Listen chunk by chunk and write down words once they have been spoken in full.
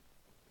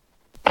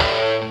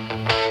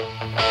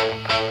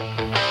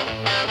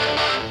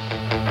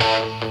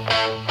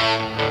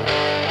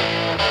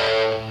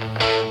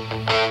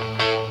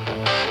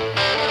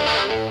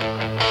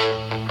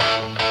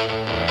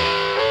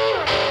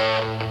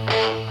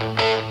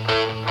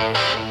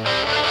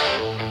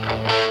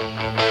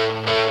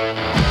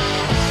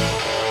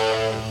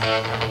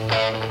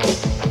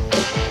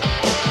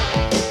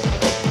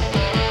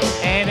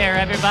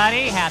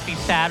Everybody, happy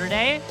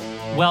Saturday.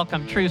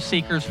 Welcome, truth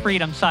seekers,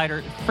 freedom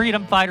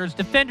fighters,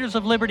 defenders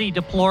of liberty,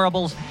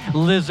 deplorables,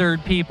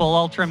 lizard people,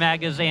 ultra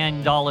magas,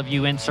 and all of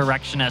you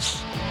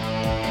insurrectionists.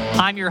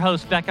 I'm your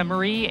host, Becca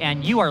Marie,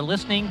 and you are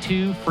listening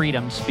to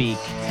Freedom Speak.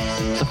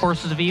 The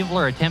forces of evil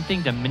are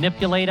attempting to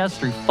manipulate us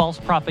through false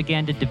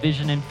propaganda,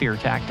 division, and fear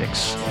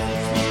tactics.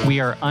 We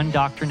are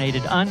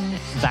undoctrinated,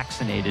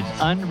 unvaccinated,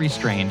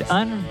 unrestrained,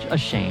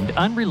 unashamed,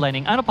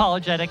 unrelenting,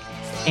 unapologetic,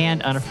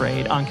 and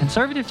unafraid on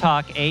Conservative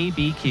Talk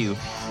ABQ,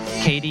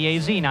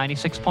 KDAZ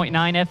 96.9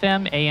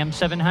 FM, AM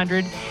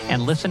 700,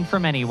 and listen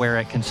from anywhere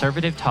at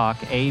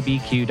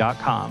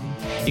conservativetalkabq.com.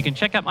 You can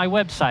check out my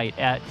website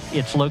at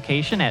its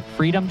location at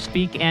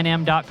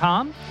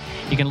freedomspeaknm.com.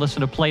 You can listen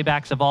to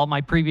playbacks of all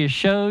my previous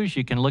shows.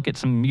 You can look at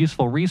some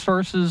useful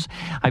resources.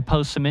 I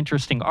post some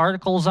interesting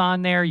articles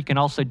on there. You can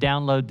also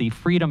download the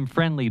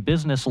Freedom-Friendly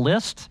Business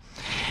List.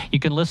 You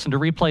can listen to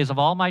replays of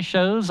all my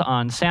shows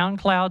on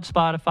SoundCloud,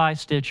 Spotify,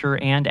 Stitcher,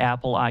 and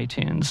Apple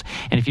iTunes.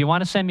 And if you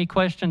want to send me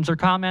questions or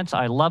comments,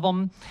 I love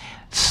them.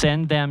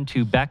 Send them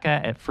to Becca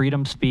at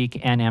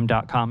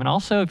freedomspeaknm.com. And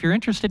also, if you're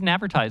interested in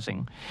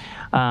advertising,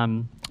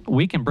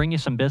 we can bring you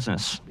some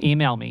business.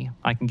 Email me.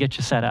 I can get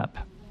you set up.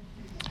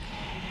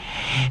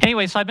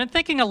 Anyway, so I've been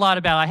thinking a lot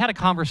about, I had a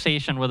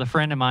conversation with a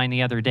friend of mine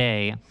the other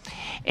day,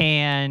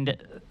 and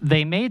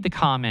they made the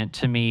comment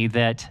to me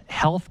that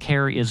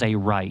healthcare is a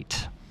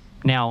right.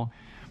 Now,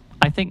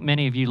 I think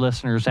many of you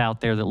listeners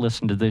out there that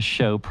listen to this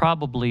show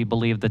probably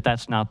believe that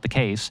that's not the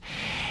case.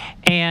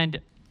 And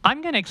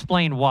I'm going to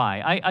explain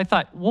why. I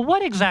thought, well,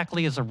 what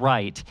exactly is a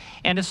right?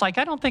 And it's like,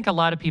 I don't think a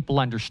lot of people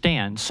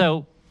understand.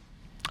 So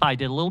I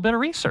did a little bit of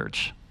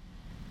research.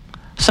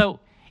 So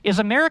is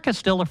America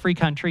still a free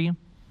country?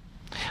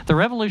 The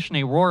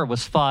Revolutionary War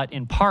was fought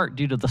in part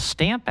due to the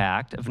Stamp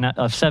Act of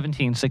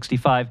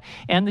 1765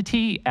 and the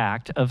Tea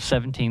Act of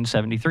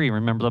 1773.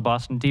 Remember the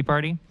Boston Tea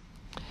Party?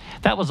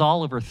 That was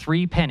all over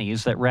 3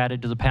 pennies that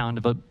ratted to the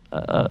pound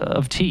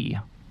of tea.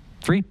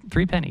 Three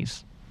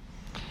pennies.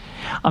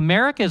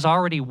 America is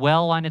already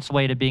well on its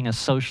way to being a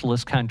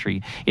socialist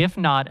country, if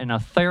not an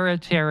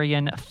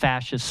authoritarian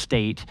fascist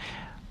state,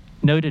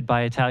 noted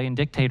by Italian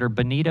dictator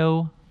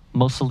Benito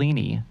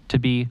Mussolini to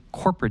be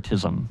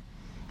corporatism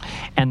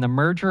and the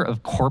merger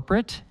of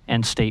corporate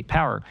and state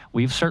power.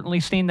 We've certainly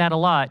seen that a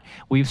lot.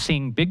 We've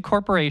seen big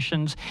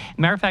corporations.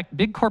 Matter of fact,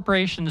 big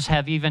corporations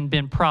have even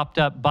been propped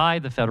up by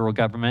the federal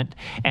government,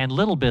 and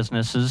little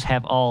businesses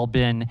have all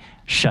been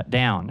shut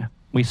down.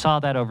 We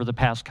saw that over the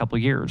past couple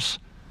years.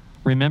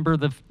 Remember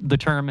the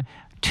term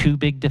too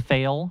big to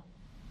fail?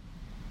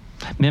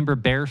 Remember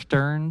Bear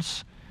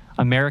Stearns,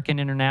 American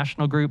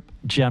International Group,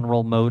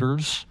 General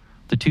Motors,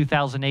 the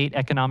 2008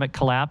 economic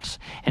collapse,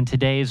 and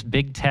today's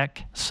big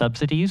tech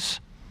subsidies?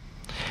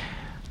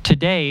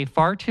 Today,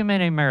 far too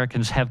many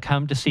Americans have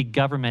come to see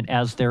government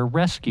as their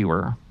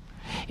rescuer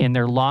in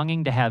their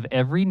longing to have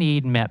every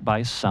need met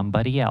by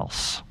somebody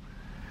else.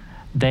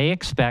 They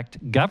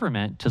expect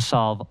government to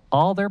solve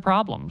all their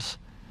problems.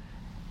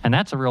 And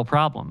that's a real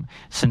problem,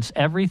 since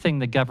everything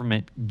the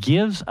government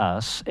gives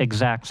us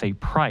exacts a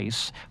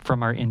price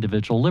from our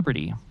individual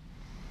liberty.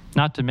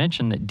 Not to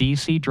mention that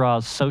D.C.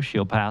 draws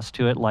sociopaths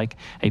to it like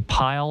a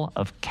pile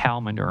of cow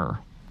manure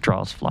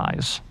draws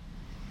flies.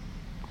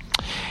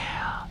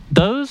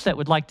 Those that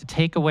would like to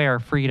take away our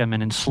freedom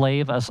and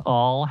enslave us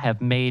all have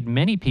made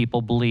many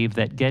people believe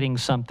that getting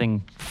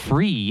something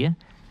free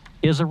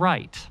is a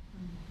right.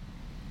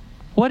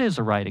 What is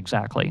a right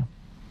exactly?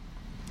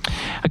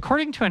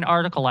 According to an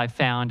article I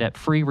found at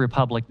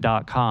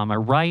freerepublic.com, a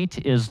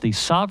right is the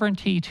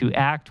sovereignty to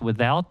act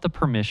without the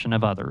permission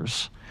of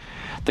others.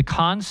 The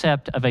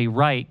concept of a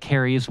right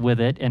carries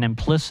with it an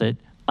implicit,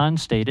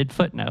 unstated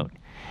footnote.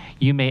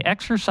 You may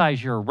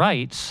exercise your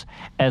rights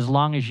as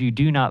long as you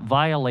do not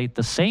violate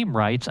the same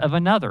rights of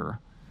another.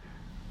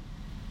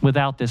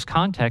 Without this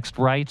context,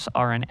 rights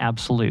are an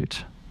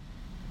absolute.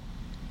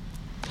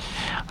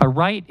 A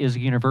right is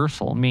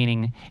universal,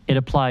 meaning it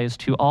applies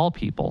to all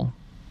people,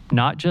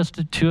 not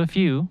just to a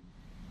few.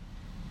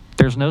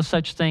 There's no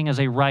such thing as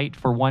a right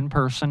for one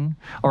person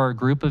or a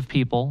group of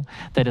people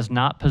that is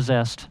not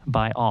possessed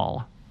by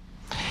all.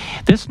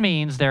 This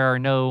means there are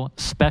no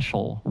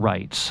special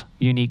rights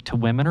unique to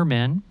women or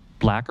men,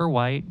 black or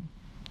white,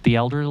 the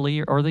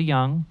elderly or the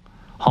young,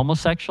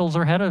 homosexuals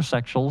or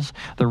heterosexuals,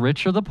 the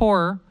rich or the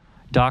poor,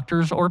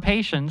 doctors or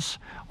patients,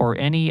 or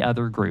any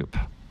other group.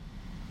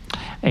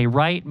 A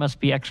right must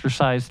be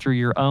exercised through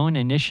your own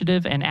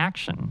initiative and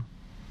action.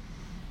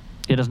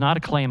 It is not a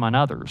claim on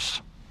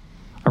others.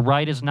 A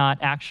right is not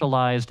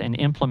actualized and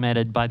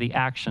implemented by the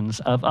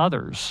actions of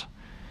others.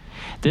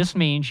 This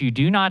means you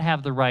do not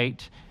have the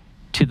right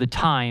to the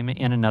time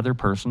in another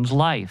person's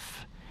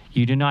life.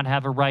 You do not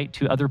have a right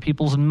to other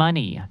people's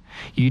money.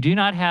 You do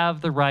not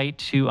have the right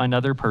to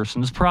another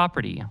person's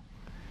property.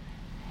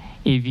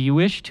 If you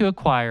wish to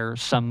acquire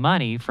some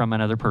money from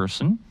another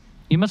person,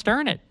 you must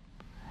earn it.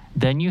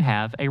 Then you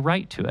have a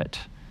right to it.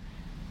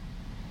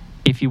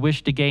 If you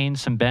wish to gain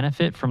some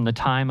benefit from the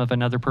time of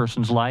another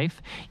person's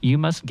life, you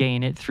must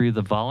gain it through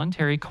the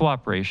voluntary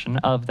cooperation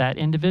of that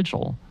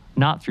individual,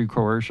 not through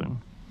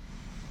coercion.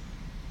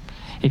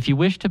 If you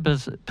wish to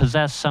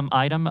possess some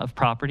item of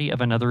property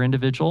of another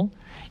individual,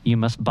 you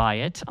must buy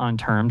it on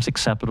terms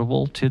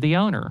acceptable to the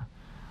owner,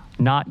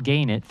 not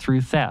gain it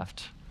through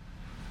theft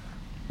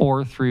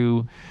or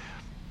through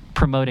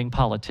promoting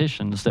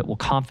politicians that will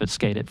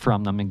confiscate it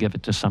from them and give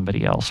it to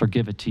somebody else or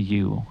give it to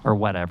you or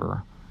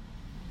whatever.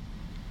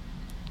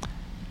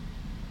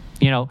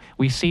 You know,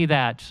 we see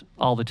that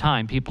all the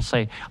time. People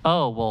say,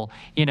 oh, well,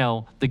 you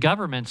know, the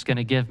government's going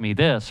to give me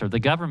this or the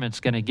government's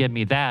going to give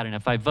me that. And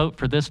if I vote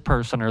for this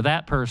person or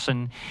that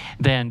person,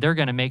 then they're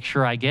going to make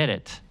sure I get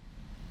it.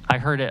 I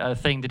heard a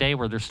thing today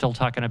where they're still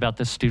talking about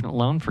this student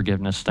loan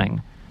forgiveness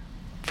thing.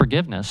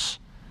 Forgiveness.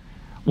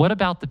 What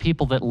about the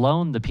people that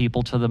loan the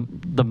people to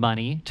the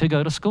money to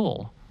go to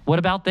school? What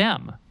about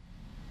them?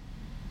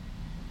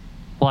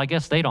 Well, I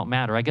guess they don't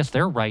matter. I guess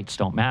their rights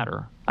don't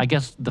matter. I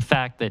guess the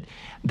fact that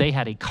they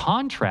had a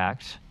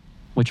contract,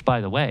 which,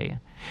 by the way,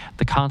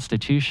 the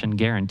Constitution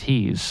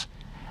guarantees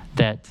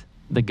that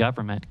the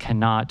government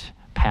cannot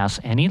pass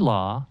any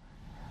law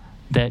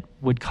that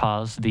would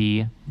cause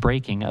the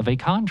breaking of a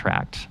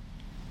contract.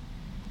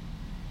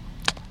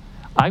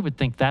 I would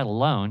think that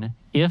alone,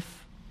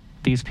 if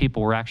these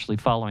people were actually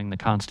following the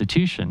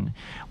Constitution,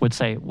 would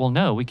say, well,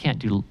 no, we can't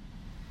do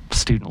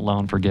student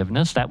loan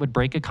forgiveness. That would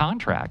break a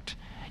contract.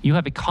 You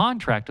have a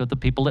contract with the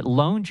people that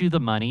loaned you the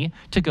money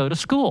to go to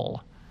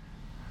school.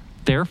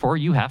 Therefore,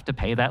 you have to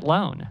pay that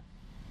loan.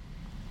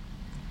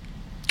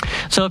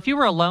 So if you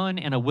were alone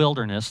in a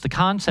wilderness, the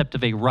concept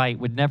of a right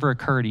would never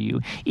occur to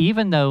you,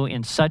 even though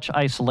in such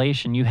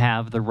isolation you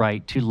have the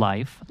right to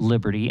life,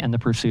 liberty, and the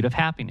pursuit of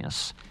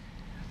happiness.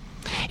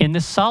 In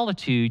this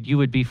solitude, you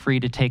would be free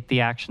to take the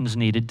actions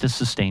needed to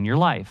sustain your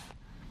life,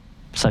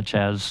 such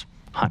as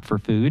hunt for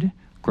food,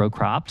 grow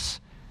crops,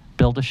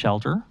 build a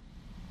shelter,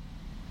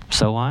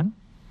 so on.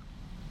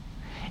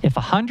 If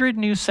 100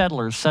 new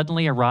settlers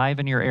suddenly arrive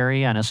in your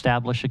area and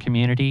establish a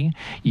community,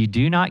 you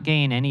do not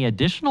gain any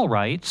additional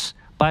rights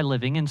by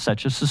living in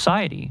such a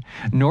society,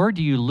 nor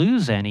do you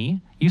lose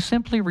any. You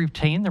simply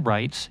retain the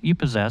rights you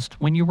possessed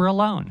when you were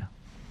alone.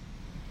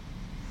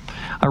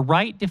 A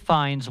right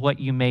defines what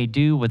you may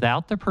do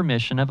without the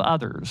permission of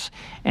others,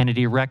 and it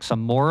erects a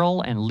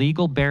moral and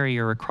legal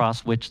barrier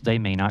across which they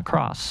may not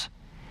cross.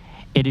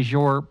 It is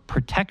your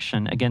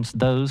protection against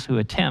those who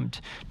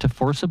attempt to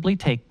forcibly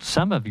take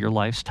some of your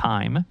life's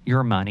time,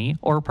 your money,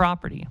 or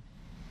property.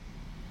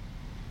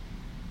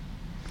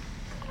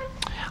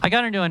 I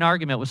got into an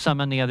argument with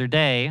someone the other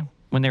day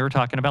when they were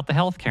talking about the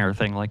healthcare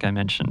thing, like I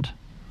mentioned.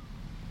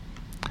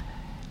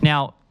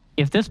 Now,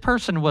 if this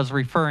person was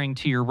referring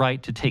to your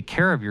right to take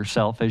care of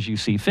yourself as you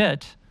see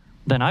fit,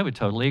 then I would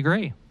totally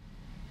agree.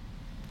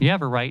 You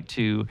have a right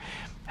to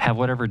have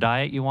whatever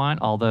diet you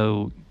want,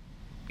 although,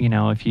 you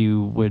know, if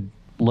you would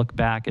look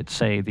back at,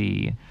 say,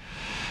 the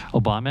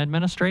Obama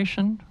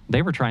administration,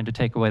 they were trying to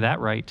take away that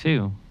right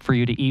too, for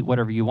you to eat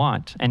whatever you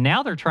want. And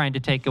now they're trying to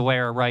take away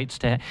our rights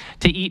to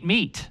eat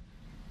meat,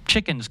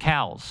 chickens,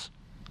 cows,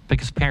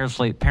 because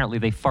apparently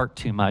they fart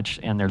too much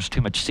and there's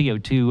too much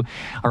CO2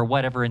 or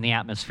whatever in the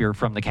atmosphere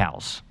from the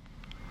cows.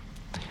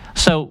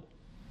 So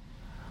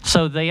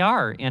they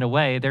are, in a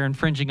way, they're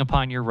infringing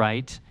upon your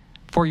right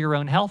for your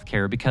own health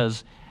care,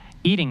 because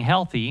eating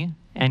healthy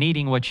and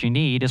eating what you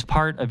need is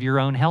part of your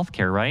own health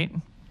care, right?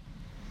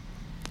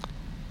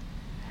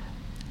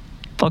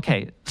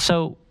 Okay,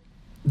 so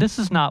this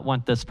is not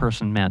what this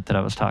person meant that I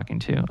was talking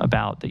to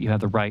about, that you have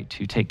the right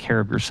to take care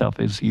of yourself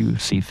as you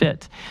see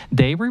fit.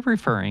 They were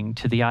referring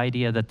to the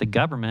idea that the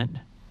government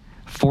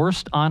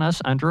forced on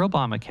us under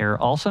Obamacare,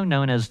 also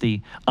known as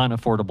the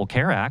Unaffordable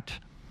Care Act.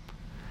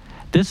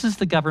 This is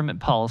the government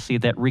policy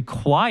that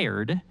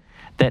required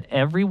that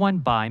everyone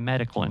buy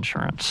medical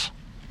insurance.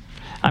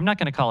 I'm not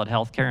going to call it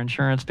healthcare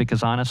insurance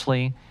because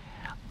honestly,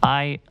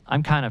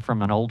 I'm kind of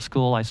from an old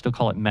school. I still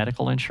call it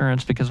medical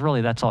insurance because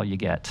really that's all you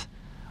get.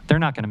 They're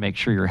not going to make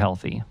sure you're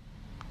healthy.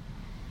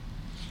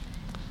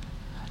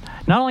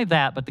 Not only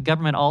that, but the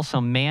government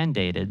also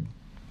mandated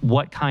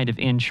what kind of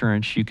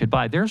insurance you could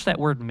buy. There's that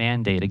word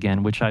mandate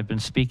again, which I've been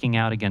speaking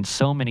out against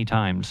so many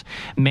times.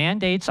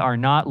 Mandates are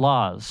not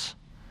laws.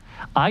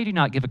 I do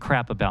not give a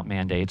crap about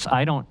mandates.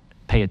 I don't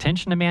pay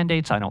attention to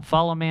mandates. I don't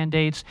follow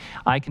mandates.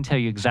 I can tell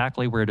you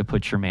exactly where to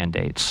put your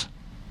mandates.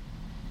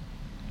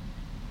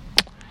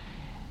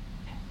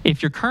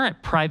 If your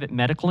current private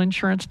medical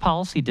insurance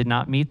policy did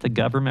not meet the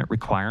government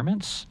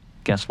requirements,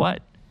 guess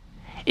what?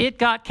 It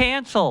got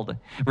canceled.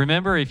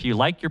 Remember, if you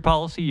like your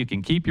policy, you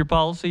can keep your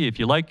policy. If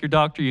you like your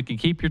doctor, you can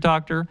keep your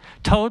doctor.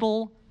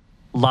 Total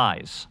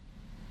lies.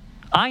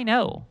 I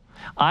know.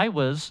 I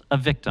was a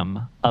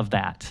victim of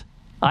that.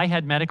 I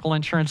had medical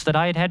insurance that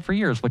I had had for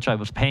years, which I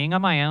was paying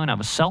on my own. I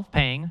was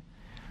self-paying.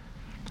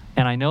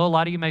 And I know a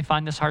lot of you may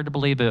find this hard to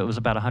believe, but it was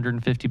about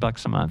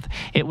 $150 a month.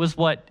 It was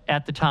what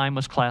at the time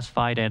was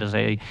classified as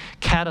a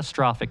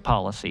catastrophic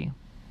policy,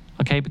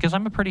 okay, because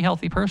I'm a pretty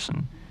healthy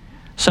person.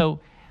 So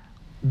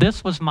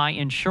this was my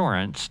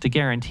insurance to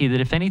guarantee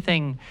that if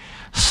anything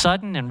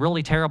sudden and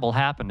really terrible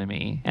happened to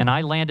me, and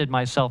I landed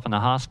myself in the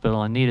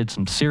hospital and needed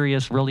some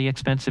serious, really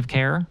expensive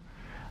care,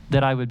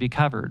 that I would be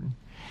covered.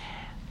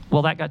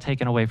 Well, that got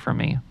taken away from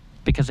me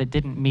because it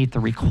didn't meet the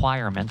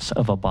requirements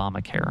of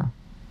Obamacare.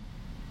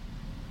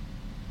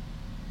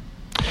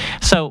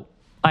 So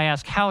I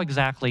ask, how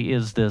exactly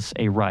is this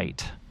a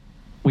right?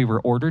 We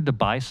were ordered to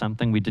buy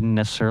something we didn't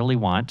necessarily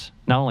want.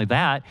 Not only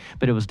that,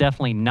 but it was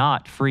definitely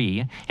not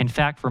free. In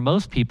fact, for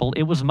most people,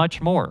 it was much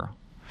more.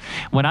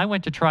 When I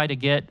went to try to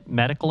get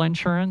medical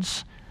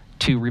insurance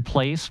to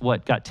replace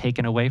what got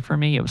taken away from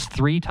me, it was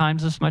 3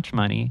 times as much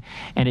money,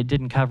 and it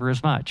didn't cover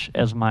as much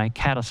as my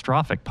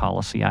catastrophic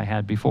policy I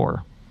had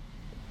before.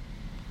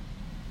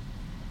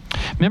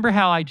 Remember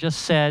how I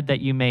just said that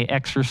you may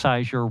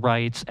exercise your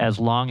rights as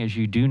long as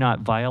you do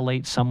not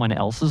violate someone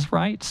else's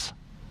rights?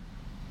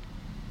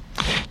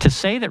 To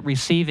say that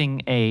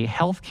receiving a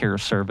healthcare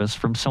service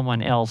from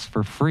someone else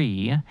for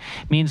free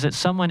means that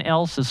someone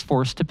else is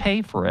forced to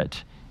pay for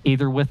it,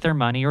 either with their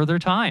money or their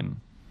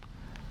time.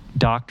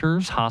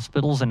 Doctors,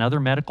 hospitals, and other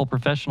medical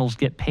professionals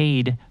get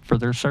paid for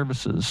their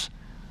services.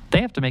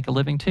 They have to make a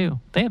living too.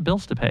 They have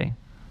bills to pay.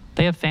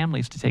 They have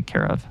families to take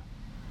care of.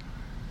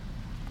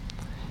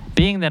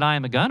 Being that I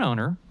am a gun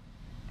owner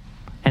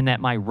and that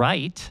my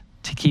right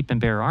to keep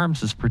and bear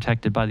arms is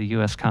protected by the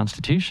U.S.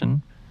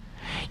 Constitution,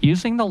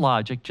 using the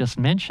logic just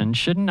mentioned,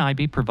 shouldn't I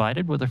be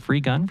provided with a free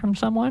gun from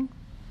someone?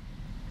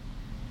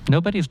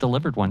 Nobody's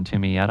delivered one to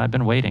me yet. I've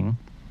been waiting.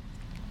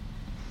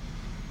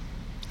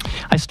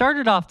 I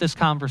started off this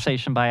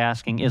conversation by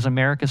asking, is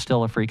America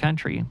still a free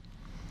country?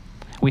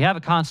 We have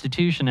a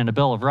Constitution and a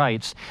Bill of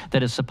Rights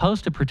that is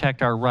supposed to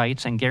protect our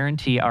rights and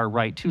guarantee our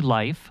right to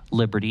life,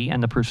 liberty,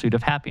 and the pursuit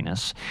of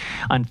happiness.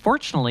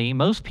 Unfortunately,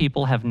 most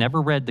people have never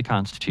read the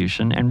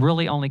Constitution and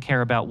really only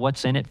care about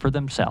what's in it for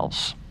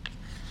themselves.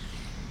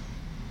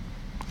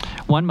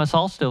 One must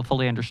also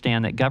fully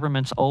understand that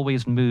governments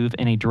always move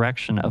in a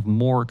direction of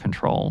more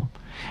control,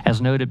 as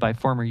noted by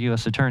former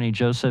U.S. Attorney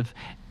Joseph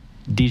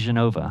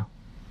DeGenova.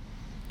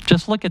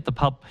 Just look at the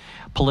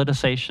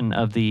politicization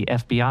of the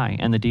FBI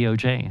and the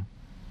DOJ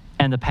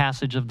and the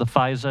passage of the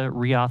FISA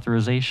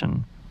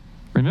reauthorization.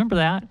 Remember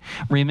that?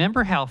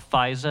 Remember how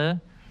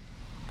FISA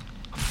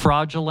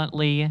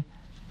fraudulently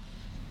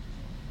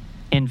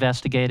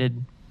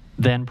investigated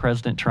then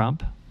President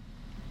Trump?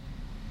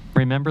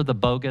 Remember the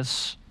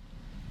bogus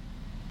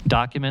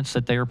documents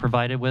that they were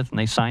provided with and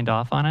they signed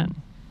off on it?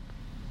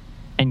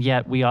 And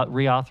yet we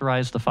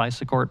reauthorized the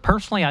FISA court.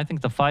 Personally, I think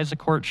the FISA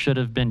court should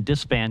have been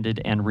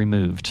disbanded and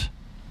removed.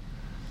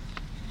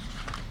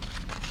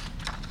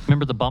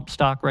 Remember the bump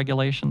stock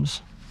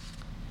regulations?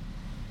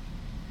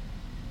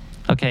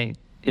 Okay,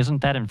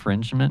 isn't that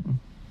infringement?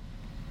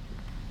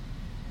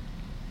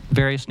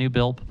 Various new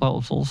bill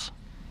proposals.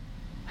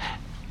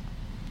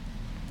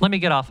 Let me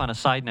get off on a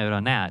side note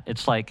on that.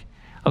 It's like,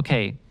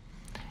 okay,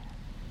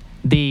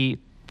 the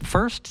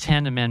first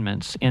 10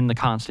 amendments in the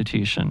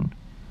Constitution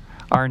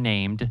are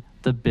named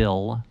the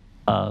Bill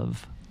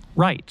of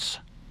Rights.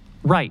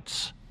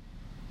 Rights.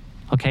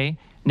 Okay?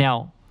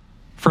 Now,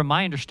 from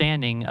my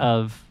understanding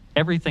of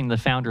everything the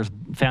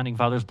founding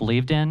fathers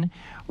believed in,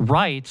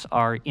 rights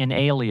are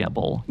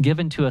inalienable,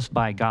 given to us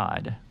by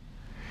God.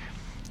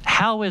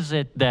 How is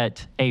it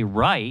that a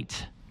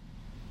right,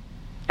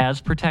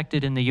 as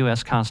protected in the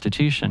U.S.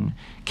 Constitution,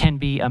 can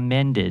be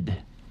amended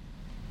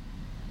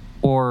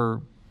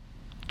or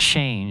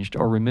changed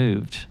or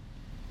removed?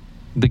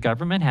 The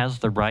government has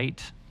the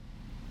right,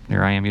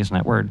 there I am using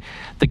that word,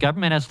 the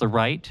government has the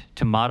right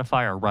to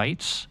modify our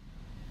rights.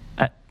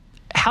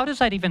 How does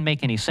that even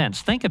make any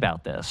sense? Think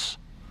about this.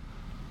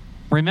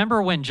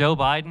 Remember when Joe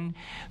Biden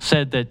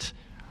said that,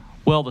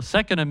 well, the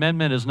Second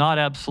Amendment is not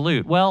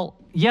absolute? Well,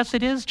 yes,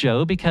 it is,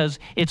 Joe, because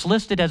it's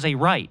listed as a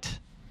right.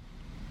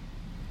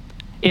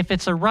 If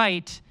it's a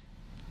right,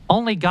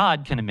 only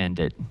God can amend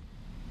it.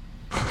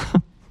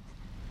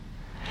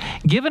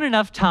 Given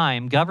enough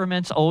time,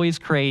 governments always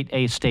create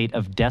a state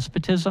of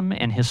despotism,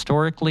 and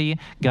historically,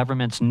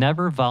 governments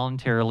never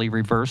voluntarily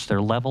reverse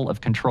their level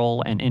of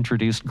control and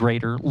introduce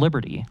greater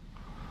liberty.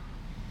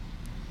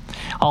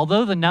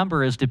 Although the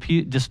number is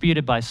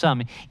disputed by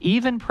some,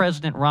 even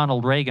President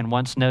Ronald Reagan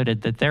once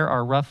noted that there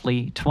are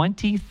roughly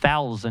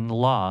 20,000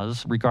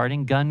 laws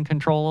regarding gun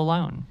control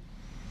alone.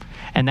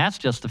 And that's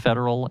just the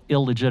federal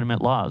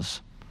illegitimate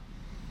laws.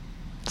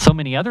 So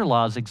many other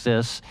laws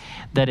exist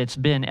that it's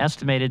been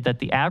estimated that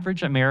the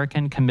average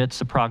American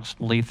commits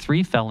approximately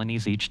 3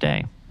 felonies each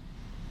day.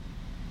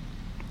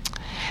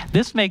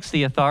 This makes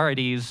the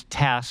authorities'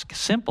 task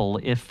simple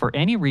if for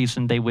any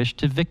reason they wish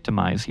to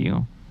victimize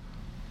you.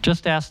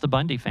 Just ask the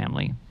Bundy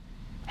family,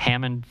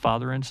 Hammond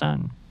father and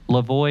son,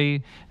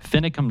 Lavoy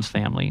Finicum's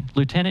family,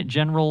 Lieutenant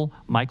General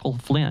Michael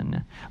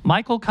Flynn,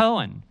 Michael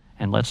Cohen,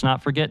 and let's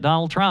not forget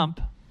Donald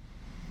Trump.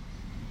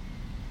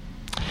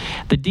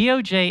 The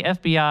DOJ,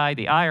 FBI,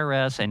 the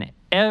IRS, and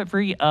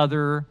every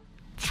other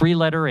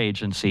three-letter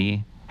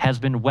agency has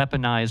been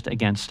weaponized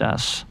against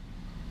us,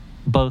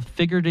 both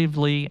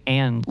figuratively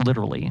and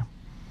literally.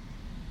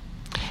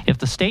 If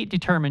the state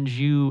determines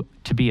you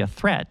to be a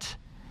threat,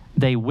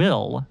 they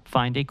will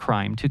find a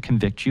crime to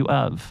convict you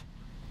of.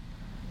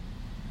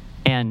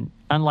 And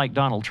unlike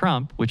Donald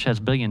Trump, which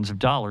has billions of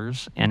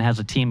dollars and has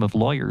a team of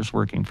lawyers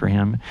working for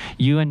him,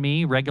 you and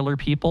me, regular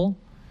people,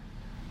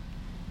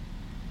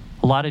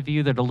 a lot of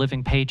you that are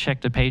living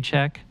paycheck to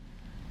paycheck,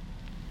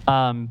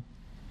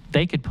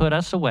 they could put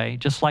us away,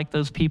 just like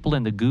those people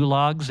in the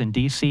gulags in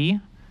D.C.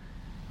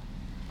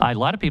 A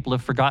lot of people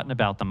have forgotten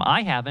about them.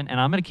 I haven't, and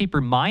I'm going to keep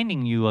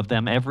reminding you of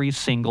them every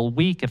single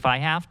week if I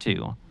have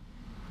to.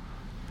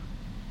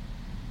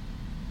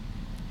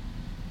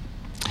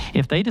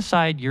 If they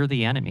decide you're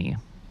the enemy,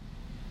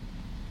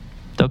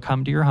 they'll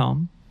come to your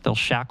home, they'll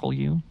shackle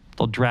you,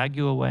 they'll drag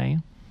you away,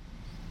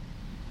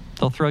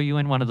 they'll throw you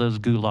in one of those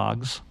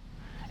gulags,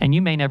 and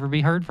you may never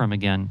be heard from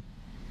again,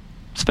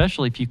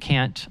 especially if you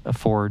can't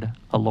afford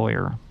a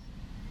lawyer.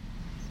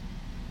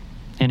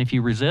 And if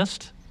you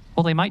resist,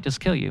 well, they might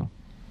just kill you.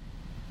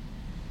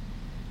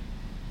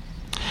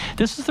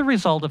 This is the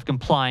result of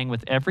complying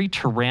with every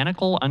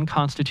tyrannical,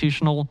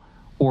 unconstitutional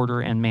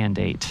order and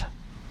mandate.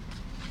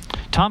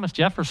 Thomas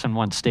Jefferson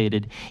once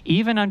stated,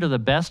 "Even under the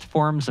best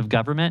forms of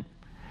government,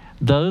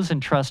 those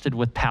entrusted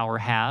with power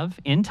have,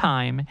 in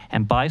time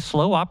and by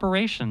slow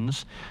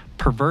operations,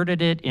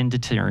 perverted it into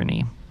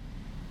tyranny."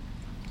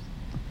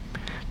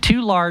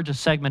 Too large a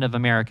segment of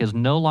America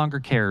no longer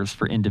cares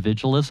for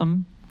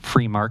individualism,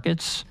 free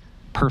markets,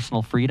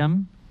 personal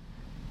freedom,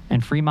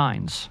 and free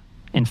minds.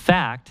 In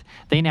fact,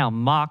 they now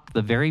mock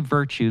the very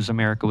virtues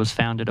America was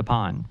founded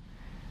upon.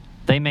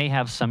 They may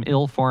have some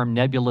ill-formed,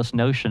 nebulous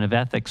notion of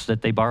ethics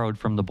that they borrowed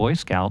from the Boy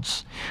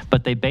Scouts,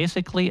 but they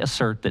basically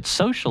assert that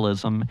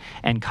socialism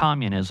and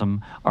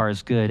communism are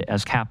as good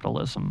as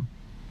capitalism.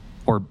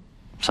 Or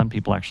some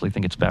people actually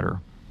think it's better.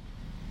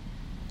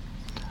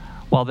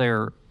 While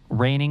their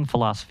reigning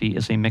philosophy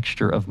is a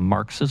mixture of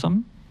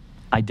Marxism,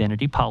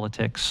 identity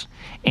politics,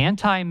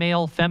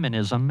 anti-male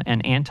feminism,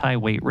 and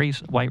anti-white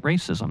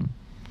racism.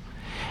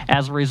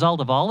 As a result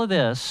of all of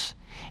this,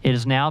 it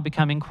is now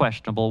becoming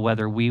questionable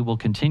whether we will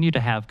continue to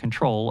have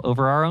control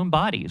over our own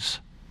bodies.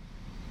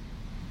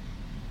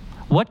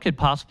 What could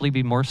possibly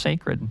be more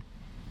sacred?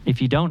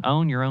 If you don't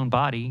own your own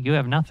body, you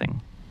have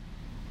nothing.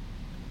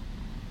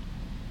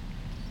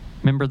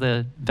 Remember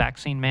the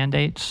vaccine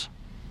mandates?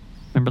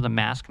 Remember the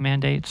mask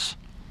mandates?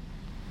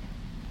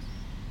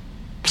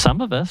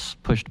 Some of us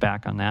pushed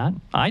back on that.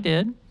 I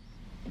did.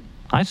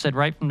 I said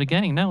right from the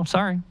beginning, no,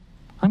 sorry.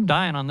 I'm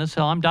dying on this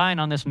hill. I'm dying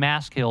on this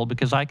mask hill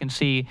because I can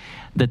see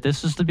that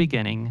this is the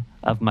beginning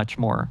of much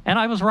more. And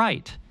I was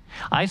right.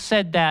 I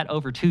said that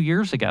over 2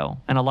 years ago,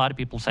 and a lot of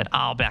people said,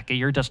 "Oh, Becca,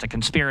 you're just a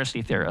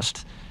conspiracy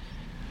theorist."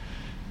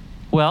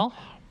 Well,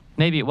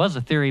 maybe it was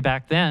a theory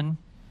back then.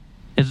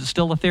 Is it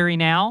still a theory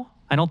now?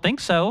 I don't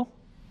think so.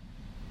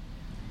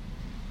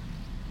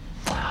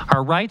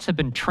 Our rights have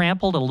been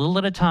trampled a little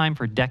at a time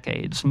for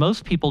decades.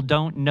 Most people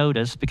don't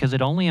notice because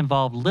it only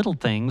involved little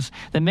things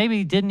that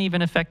maybe didn't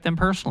even affect them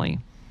personally.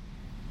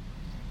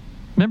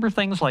 Remember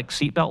things like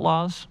seatbelt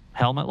laws,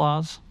 helmet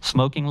laws,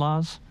 smoking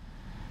laws?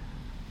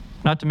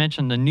 Not to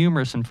mention the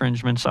numerous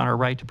infringements on our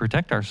right to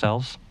protect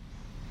ourselves.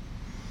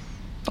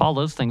 All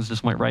those things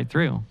just went right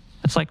through.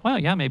 It's like, well,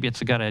 yeah, maybe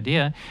it's a good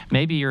idea.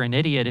 Maybe you're an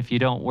idiot if you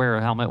don't wear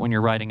a helmet when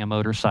you're riding a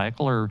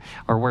motorcycle or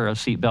wear a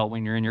seatbelt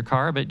when you're in your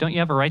car, but don't you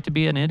have a right to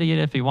be an idiot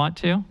if you want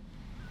to?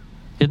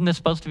 Isn't this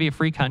supposed to be a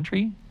free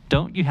country?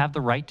 Don't you have the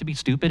right to be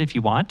stupid if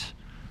you want?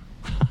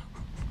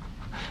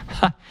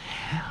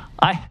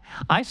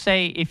 I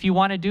say if you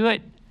want to do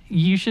it,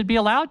 you should be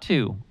allowed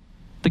to.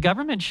 The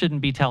government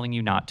shouldn't be telling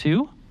you not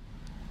to.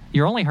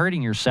 You're only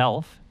hurting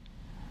yourself.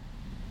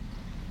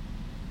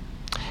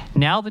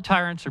 Now the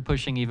tyrants are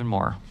pushing even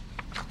more.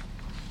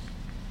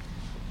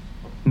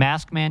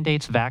 Mask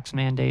mandates, vax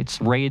mandates,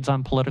 raids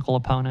on political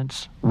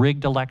opponents,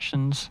 rigged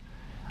elections,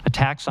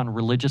 attacks on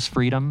religious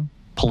freedom,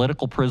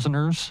 political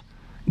prisoners,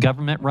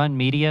 government-run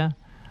media,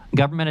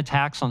 government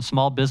attacks on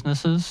small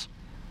businesses.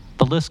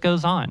 The list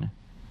goes on.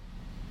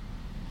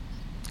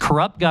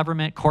 Corrupt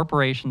government,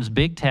 corporations,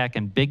 big tech,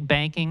 and big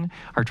banking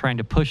are trying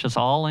to push us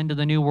all into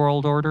the new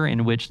world order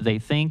in which they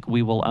think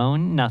we will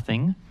own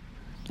nothing,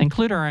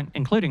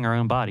 including our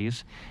own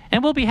bodies,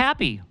 and we'll be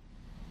happy.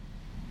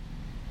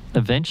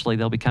 Eventually,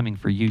 they'll be coming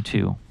for you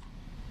too.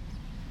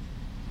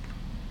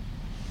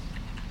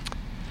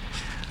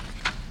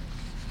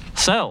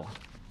 So,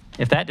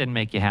 if that didn't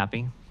make you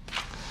happy,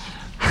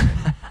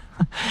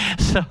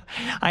 so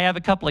I have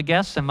a couple of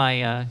guests in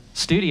my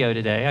studio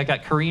today. I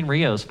got Corinne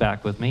Rios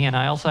back with me, and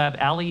I also have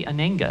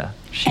Ennenga.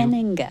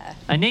 Ennenga.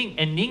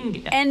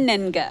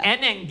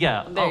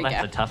 Ennenga. Oh,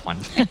 that's a tough one.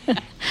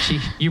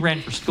 You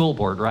ran for school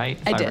board, right?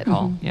 If I did.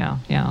 Recall.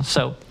 Mm-hmm. Yeah.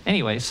 So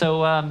anyway,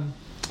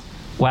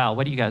 wow,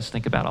 what do you guys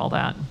think about all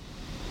that?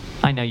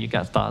 I know you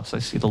got thoughts. I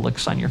see the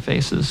looks on your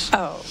faces.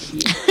 Oh,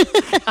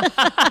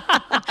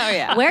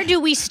 yeah. Where do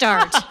we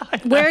start?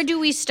 Where do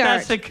we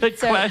start? That's a good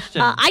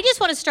question. I just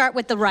want to start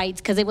with the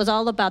rights because it was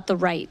all about the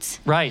rights.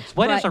 Rights.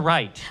 What is a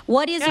right?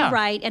 What is a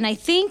right? And I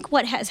think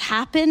what has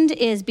happened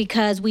is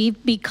because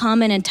we've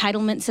become an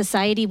entitlement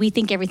society, we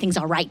think everything's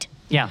all right.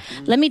 Yeah.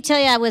 Let me tell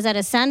you, I was at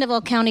a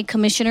Sandoval County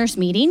Commissioners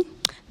meeting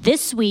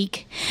this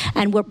week,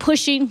 and we're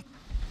pushing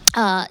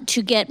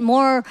to get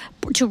more,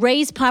 to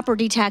raise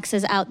property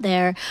taxes out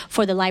there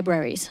for the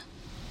libraries.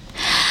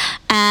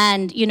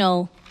 And, you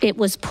know, it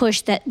was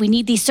pushed that we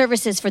need these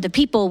services for the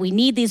people. We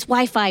need these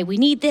Wi-Fi. We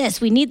need this.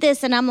 We need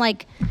this. And I'm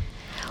like,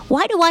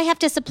 why do I have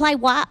to supply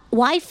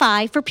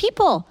Wi-Fi for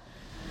people?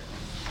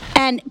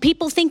 And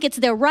people think it's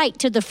their right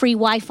to the free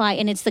Wi-Fi,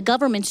 and it's the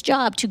government's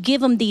job to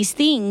give them these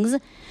things.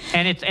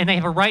 And they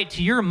have a right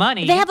to your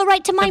money. They have a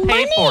right to my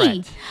pay for money.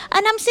 it.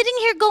 And I'm sitting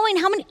here going,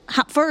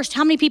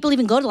 how many people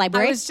even go to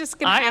libraries? I was just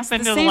going to ask the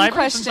been to the same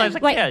library since I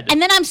question. was a Right. kid.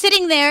 And then I'm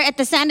sitting there at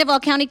the Sandoval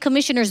County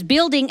Commissioners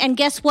building, and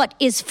guess what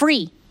is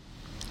free?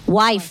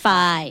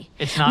 Wi-Fi.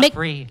 It's not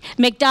free.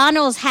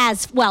 McDonald's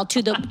has,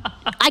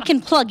 I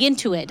can plug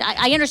into it.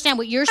 I understand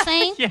what you're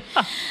saying. Yeah.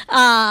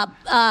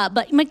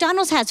 But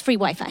McDonald's has free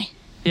Wi-Fi.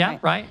 Yeah,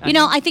 right. You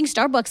know, I think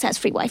Starbucks has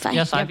free Wi-Fi.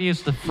 Yes, I've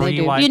used the free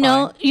do.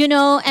 Wi-Fi. You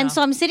know, and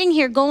so I'm sitting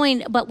here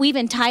going, but we've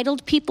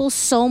entitled people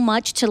so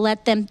much to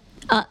let them,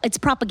 it's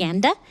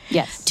propaganda.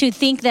 Yes. To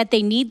think that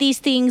they need these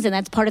things, and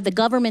that's part of the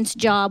government's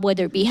job,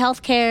 whether it be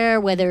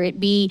healthcare, whether it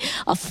be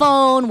a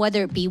phone,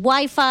 whether it be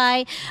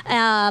Wi-Fi.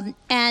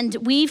 And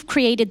we've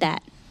created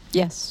that.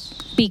 Yes.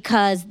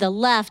 Because the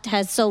left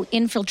has so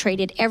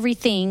infiltrated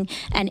everything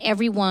and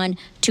everyone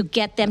to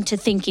get them to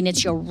thinking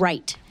it's your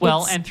right.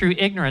 Well, and through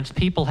ignorance,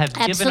 people have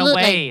given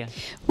away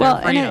Well,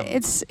 their freedom.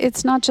 and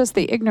it's not just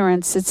the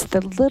ignorance, it's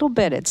the little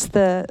bit. It's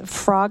the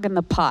frog in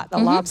the pot, the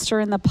lobster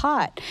in the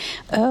pot.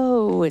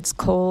 Oh, it's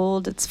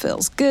cold, it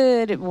feels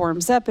good, it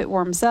warms up.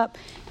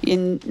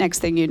 And next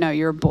thing you know,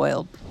 you're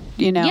boiled.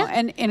 You know, Yeah.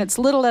 and it's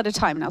little at a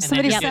time. Now, and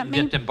somebody then you sent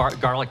get me. dipped in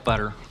garlic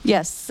butter.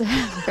 Yes,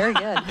 very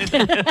good.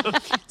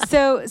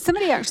 So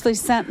somebody actually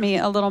sent me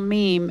a little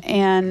meme,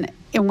 and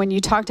when you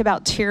talked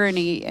about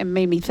tyranny, it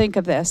made me think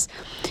of this.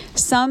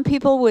 Some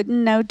people wouldn't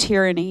know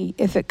tyranny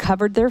if it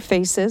covered their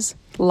faces,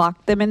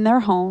 locked them in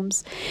their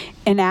homes,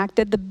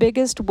 enacted the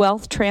biggest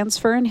wealth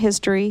transfer in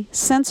history,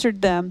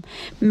 censored them,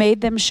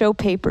 made them show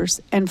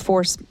papers, and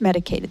force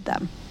medicated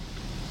them.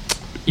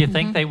 You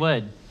think they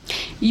would?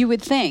 You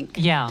would think.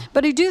 Yeah.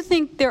 But I do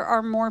think there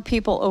are more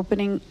people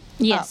opening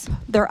Yes. up.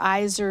 Their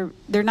eyes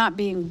they're not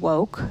being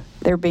woke,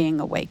 they're being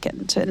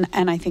awakened.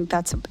 And I think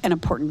that's an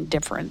important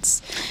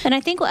difference. And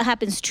I think what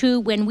happens too,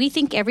 when we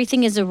think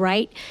everything is a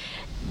right,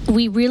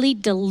 we really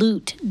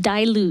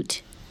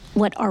dilute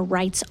what our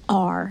rights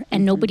are,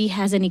 and nobody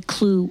has any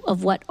clue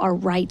of what our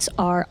rights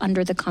are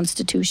under the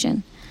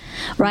Constitution.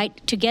 Right?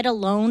 To get a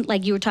loan,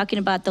 like you were talking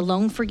about the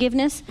loan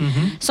forgiveness.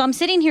 So I'm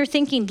sitting here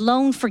thinking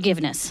loan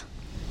forgiveness.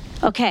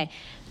 Okay,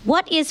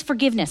 what is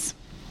forgiveness?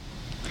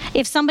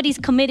 If somebody's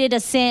committed a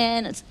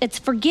sin, it's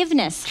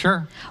forgiveness.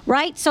 Sure.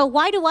 Right? So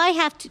why do I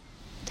have to?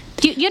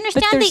 Do you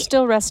understand? But there's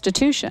still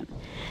restitution.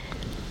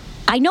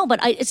 I know, but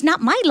it's not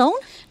my loan.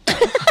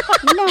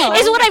 No.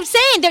 Is what I'm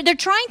saying. They're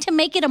trying to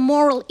make it a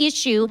moral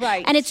issue,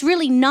 Right. and it's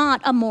really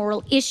not a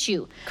moral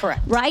issue.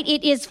 Correct. Right?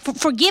 It is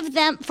forgive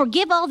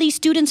all these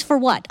students for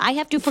what? I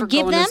have to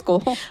forgive going to them.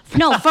 school.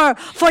 No,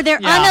 for their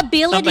Yeah,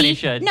 inability. somebody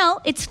should. No,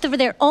 it's for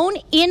their own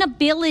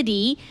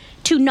inability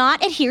to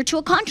not adhere to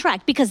a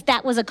contract, because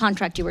that was a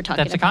contract you were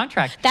talking That's a about.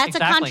 contract. That's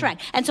Exactly. a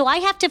contract. And so I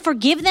have to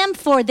forgive them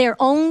for their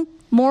own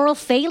moral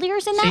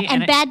failures in that See,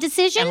 and bad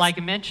decisions. And like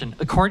I mentioned,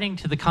 according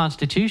to the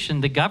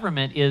Constitution, the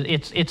government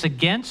it's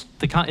against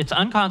it's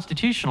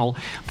unconstitutional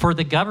for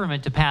the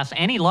government to pass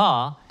any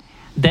law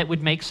that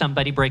would make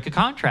somebody break a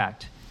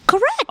contract.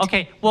 Correct.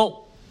 Okay,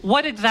 well,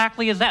 what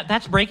exactly is that?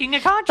 That's breaking a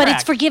contract. But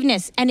it's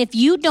forgiveness. And if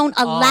you don't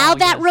allow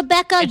that, yes.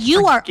 Rebecca, It's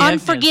you are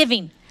forgiveness.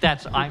 unforgiving. They're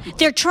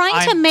They're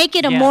trying to make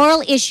it a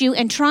moral issue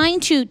and trying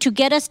to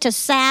get us to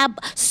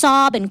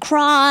sob and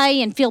cry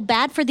and feel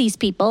bad for these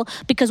people,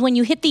 because when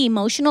you hit the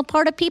emotional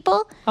part of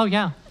people, Oh,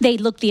 yeah. they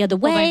look the other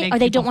Well, they way make or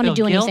they people don't want to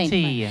feel do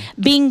anything. guilty.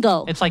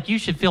 Bingo. It's like you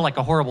should feel like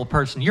a horrible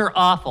person. You're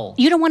awful.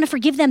 You don't want to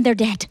forgive them, they're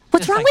dead.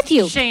 What's It's wrong like, with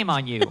you? Shame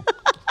on you.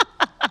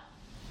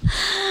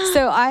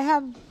 So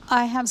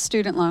I have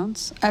student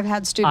loans. I've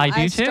had student.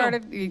 I do too.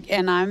 Started,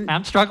 and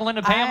I'm struggling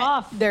to pay them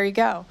off. There you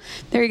go.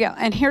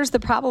 And here's the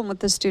problem with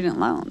the student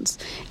loans: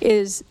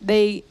 is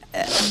the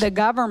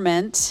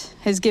government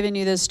has given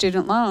you this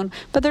student loan,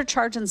 but they're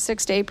charging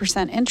 6 to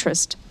 8%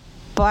 interest,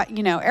 but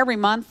every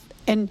month.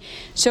 And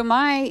so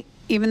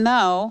even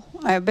though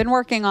I've been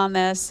working on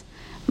this,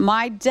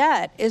 my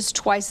debt is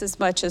twice as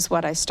much as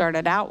what I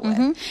started out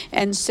with.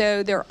 And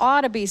so there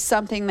ought to be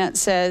something that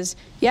says,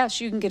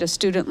 yes, you can get a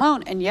student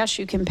loan, and yes,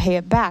 you can pay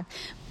it back.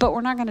 but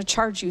we're not going to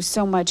charge you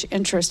so much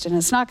interest, and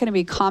it's not going to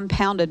be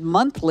compounded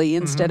monthly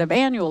instead of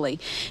annually,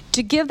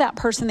 to give that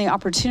person the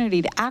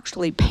opportunity to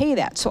actually pay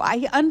that. So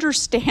I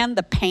understand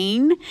the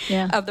pain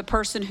of the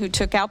person who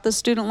took out the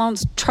student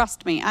loans.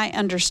 Trust me, I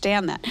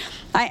understand that.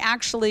 I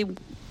actually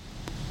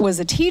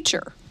was a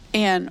teacher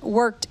and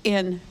worked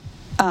in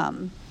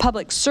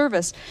public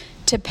service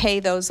to pay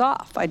those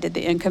off. I did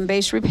the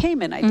income-based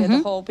repayment. I did the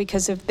whole,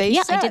 because if they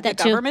said, I did that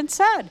the government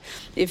said,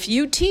 if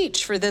you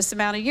teach for this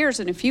amount of years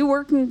and if you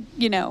work in,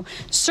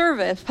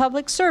 service,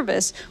 public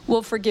service,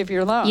 we'll forgive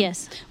your loan.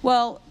 Yes.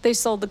 Well, they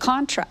sold the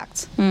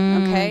contract,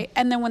 okay?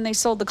 And then when they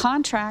sold the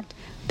contract,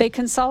 they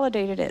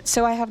consolidated it.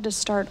 So I have to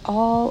start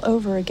all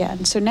over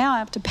again. So now I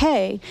have to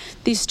pay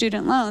these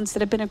student loans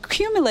that have been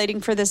accumulating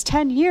for this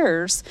 10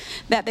 years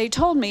that they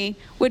told me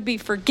would be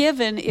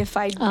forgiven if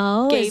I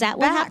gave is that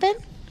back. what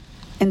happened?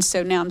 And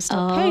so now I'm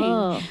still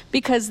paying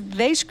because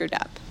they screwed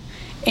up.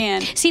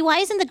 And see, why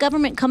isn't the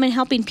government coming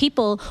helping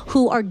people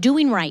who are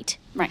doing right?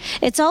 Right.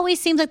 It always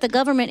seems like the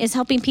government is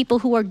helping people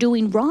who are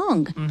doing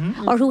wrong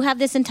or who have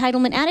this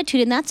entitlement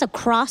attitude, and that's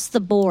across the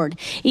board.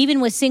 Even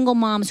with single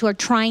moms who are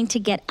trying to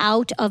get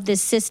out of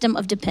this system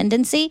of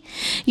dependency,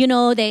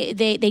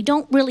 they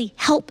don't really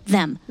help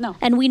them. No.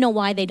 And we know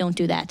why they don't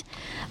do that,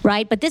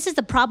 right? But this is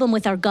the problem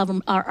with our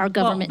government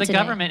the today.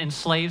 government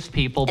enslaves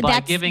people by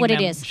That's giving what it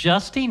them is.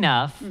 just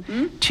enough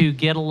to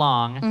get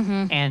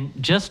along, and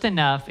just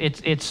enough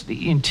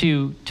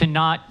to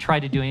not try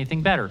to do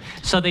anything better.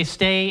 So they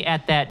stay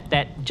at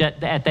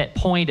that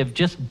point of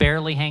just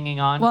barely hanging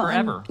on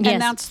forever.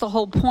 And that's the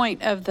whole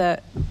point of the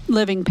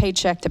living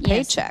paycheck to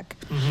paycheck.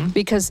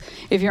 Because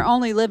if you're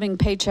only living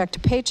paycheck to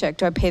paycheck,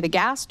 do I pay the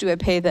gas? Do I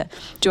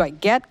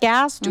get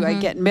gas? Do I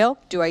get milk?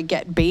 Do I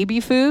get baby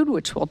food,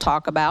 which we'll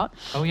talk about?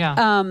 Oh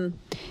yeah.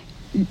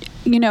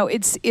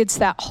 It's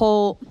that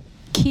whole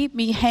keep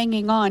me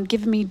hanging on,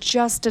 give me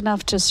just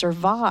enough to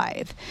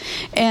survive.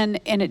 And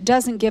it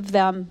doesn't give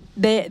them,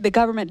 the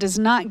government does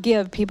not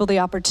give people the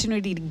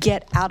opportunity to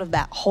get out of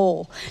that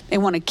hole. They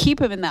want to keep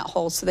them in that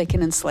hole so they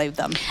can enslave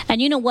them.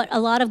 And you know what? A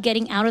lot of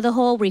getting out of the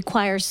hole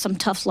requires some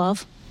tough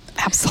love.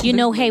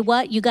 Absolutely. Hey,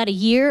 what? You got a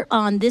year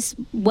on this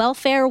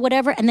welfare or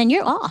whatever, and then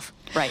you're off.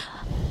 Right.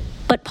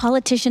 But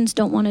politicians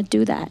don't want to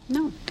do that.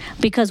 No.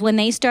 Because when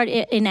they start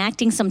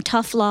enacting some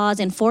tough laws,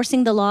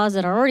 enforcing the laws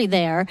that are already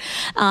there,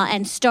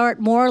 and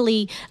start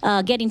morally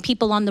getting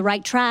people on the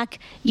right track,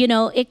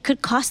 it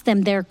could cost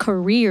them their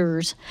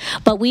careers.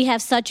 But we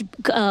have such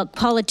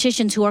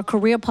politicians who are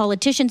career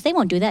politicians, they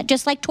won't do that.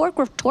 Just like tort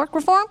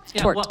reform?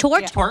 Yeah,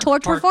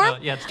 Tort reform?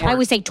 It's I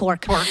always say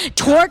tort.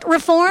 Tort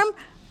reform?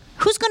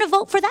 Who's going to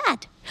vote for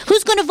that?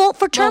 Who's going to vote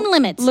for term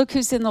limits? Look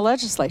who's in the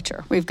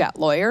legislature. We've got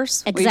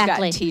lawyers.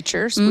 Exactly. We've got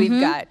teachers. We've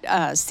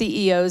got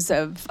CEOs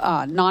of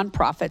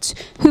nonprofits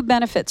who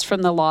benefits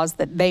from the laws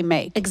that they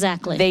make.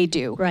 Exactly. They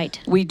do. Right.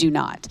 We do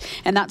not.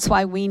 And that's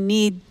why we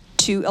need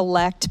to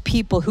elect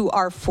people who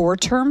are for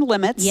term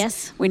limits.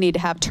 Yes. We need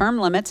to have term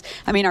limits.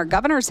 I mean, our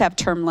governors have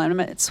term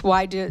limits.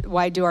 Why do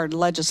our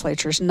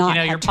legislatures not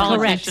have your term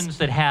limits? politicians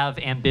that have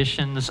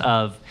ambitions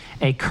of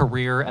a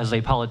career as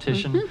a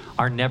politician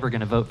are never going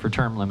to vote for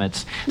term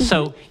limits.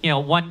 So,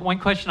 one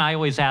question I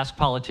always ask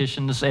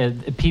politicians,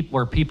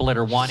 people that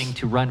are wanting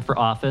to run for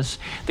office,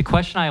 the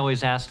question I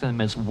always ask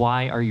them is,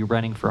 why are you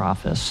running for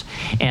office?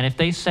 And if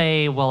they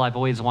say, well, I've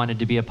always wanted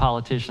to be a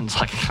politician,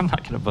 it's like, I'm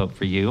not going to vote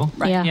for you.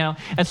 Right. Yeah.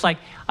 It's like,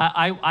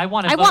 I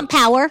want to I want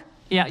power.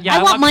 Yeah,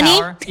 I want money.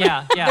 Power.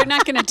 Yeah. They're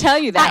not going to tell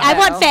you that. I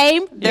want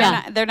fame.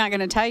 They're not going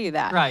to tell you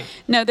that. Right.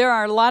 No, there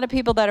are a lot of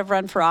people that have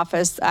run for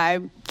office.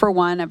 For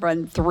one, I've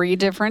run 3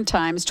 different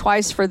times,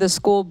 twice for the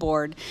school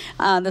board.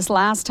 This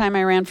last time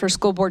I ran for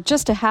school board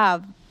just to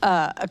have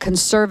a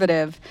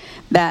conservative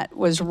that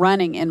was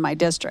running in my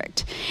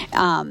district.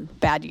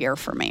 Bad year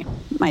for me.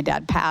 My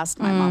dad passed.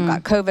 My mom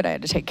got COVID. I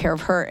had to take care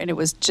of her. And it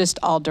was just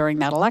all during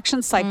that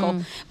election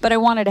cycle. But I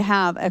wanted to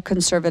have a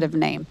conservative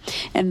name.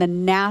 And the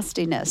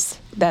nastiness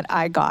that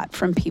I got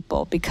from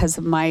people because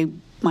of my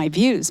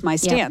views, my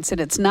stance.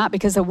 And it's not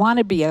because I want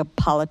to be a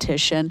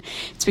politician.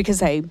 It's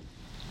because I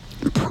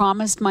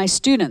promised my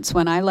students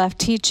when I left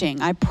teaching,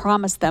 I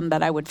promised them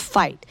that I would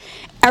fight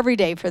every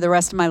day for the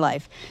rest of my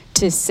life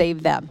to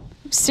save them.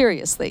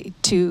 Seriously,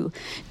 to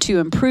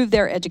improve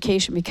their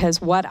education, because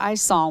what I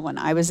saw when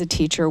I was a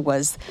teacher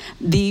was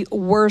the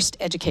worst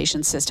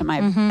education system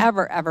I've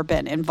ever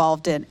been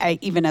involved in,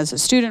 even as a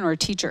student or a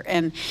teacher,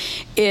 and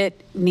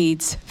it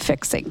needs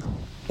fixing.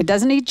 It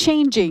doesn't need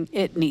changing,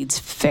 it needs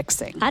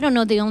fixing. I don't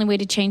know the only way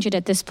to change it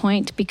at this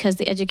point because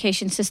the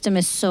education system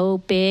is so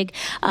big.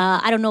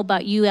 I don't know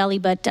about you, Ellie,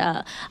 but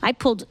I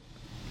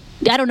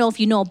don't know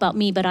if you know about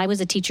me, but I was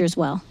a teacher as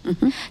well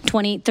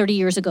 20, 30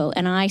 years ago,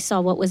 and I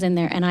saw what was in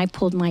there, and I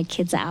pulled my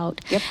kids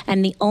out. Yep.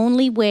 And the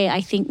only way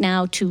I think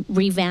now to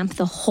revamp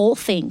the whole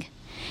thing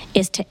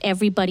is to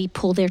everybody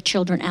pull their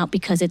children out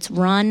because it's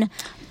run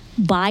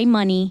buy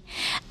money,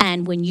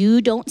 and when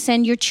you don't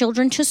send your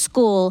children to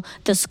school,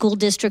 the school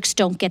districts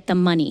don't get the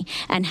money.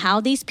 And how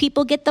these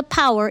people get the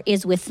power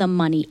is with the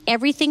money.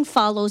 Everything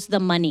follows the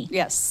money.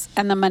 Yes,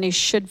 and the money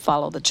should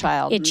follow the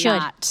child, It should.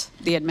 not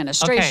the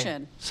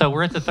administration. Okay, so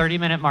we're at the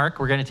 30-minute mark.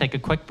 We're going to take a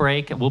quick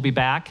break. We'll be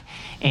back.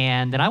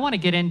 And then I want to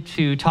get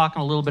into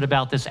talking a little bit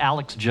about this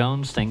Alex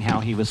Jones thing, how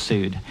he was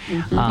sued.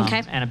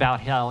 Okay. And about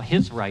how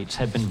his rights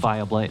have been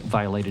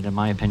violated, in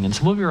my opinion.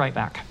 So we'll be right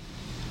back.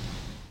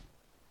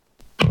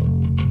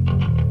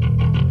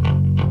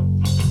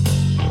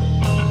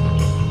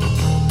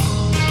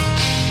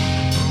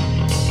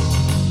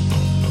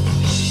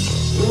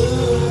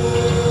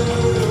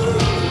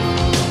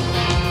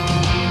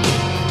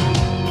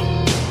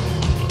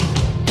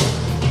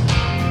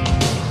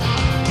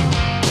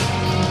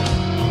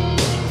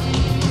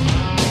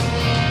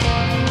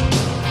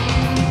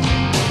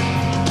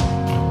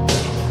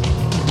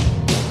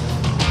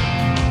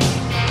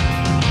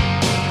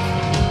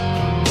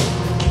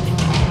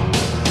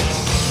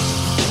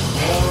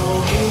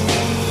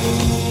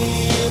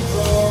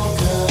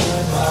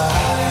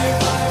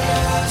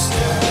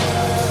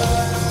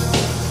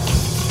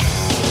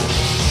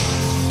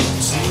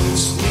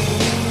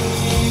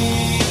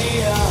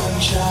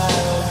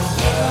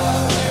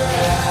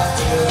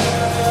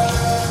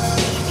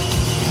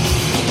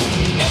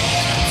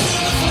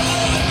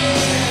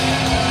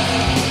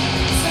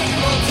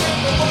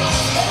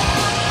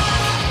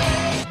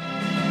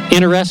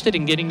 Interested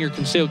in getting your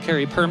concealed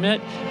carry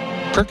permit?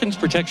 Perkins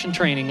Protection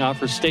Training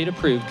offers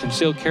state-approved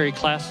concealed carry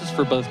classes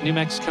for both New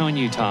Mexico and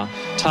Utah,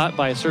 taught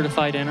by a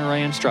certified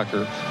NRA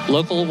instructor.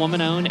 Local,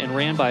 woman-owned, and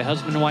ran by a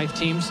husband and wife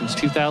team since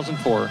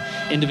 2004.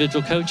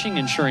 Individual coaching,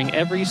 ensuring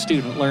every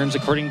student learns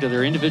according to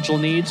their individual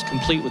needs,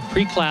 complete with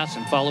pre-class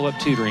and follow-up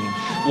tutoring.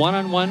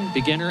 One-on-one,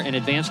 beginner, and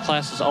advanced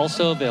classes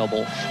also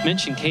available.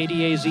 Mention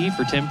KDAZ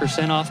for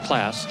 10% off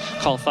class.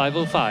 Call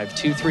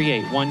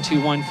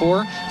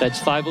 505-238-1214.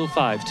 That's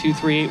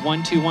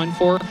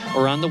 505-238-1214,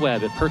 or on the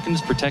web at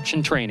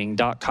PerkinsProtectionTraining.com.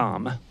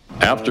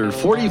 After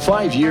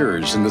 45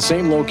 years in the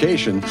same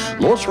location,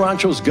 Los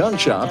Ranchos Gun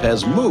Shop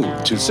has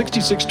moved to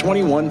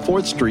 6621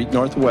 4th Street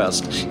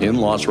Northwest in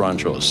Los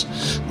Ranchos.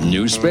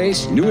 New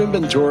space, new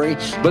inventory,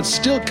 but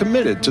still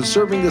committed to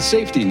serving the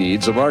safety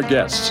needs of our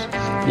guests.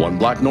 1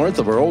 block north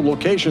of our old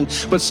location,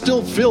 but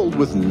still filled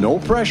with no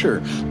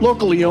pressure.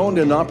 Locally owned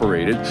and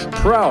operated,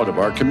 proud of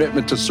our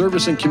commitment to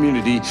service and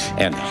community,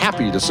 and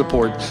happy to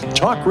support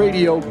Talk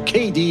Radio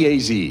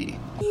KDAZ.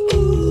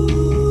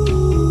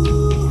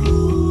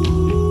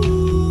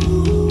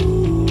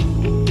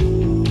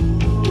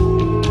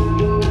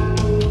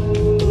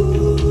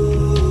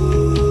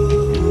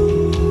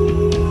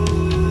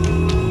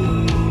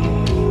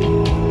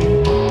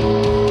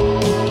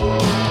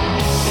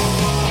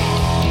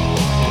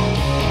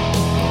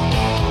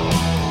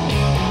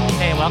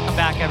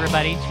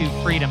 Everybody to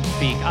Freedom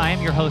Speak. I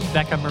am your host,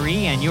 Becca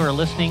Marie, and you are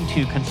listening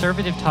to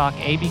Conservative Talk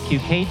ABQ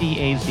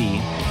KDAZ,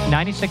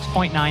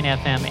 96.9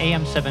 FM,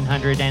 AM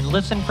 700, and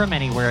listen from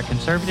anywhere at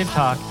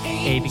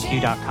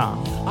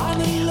conservativetalkabq.com.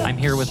 I'm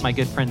here with my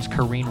good friends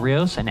Corinne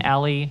Rios and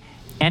Ali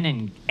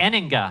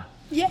Ennenga.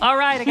 Yeah. All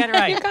right, I got it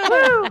right. You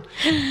got it.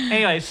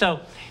 Anyway, so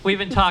we've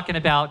been talking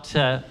about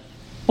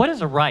what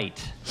is a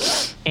right,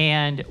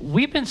 and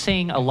we've been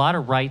seeing a lot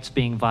of rights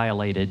being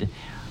violated,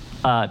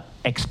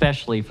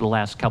 especially for the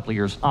last couple of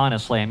years,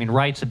 honestly. I mean,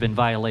 rights have been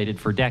violated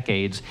for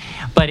decades,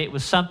 but it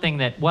was something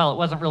that, well, it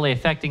wasn't really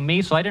affecting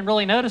me, so I didn't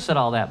really notice it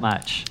all that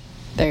much.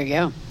 There you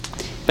go.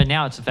 But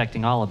now it's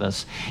affecting all of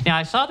us. Now,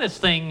 I saw this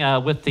thing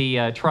with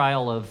the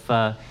trial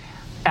of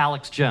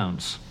Alex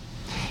Jones,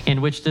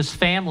 in which this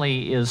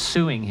family is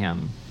suing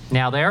him.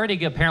 Now, they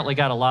already apparently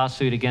got a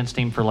lawsuit against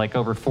him for like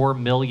over $4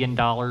 million,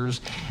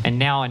 and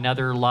now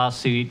another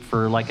lawsuit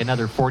for like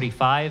another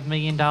 $45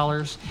 million.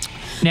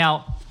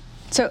 Now,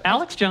 so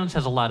Alex Jones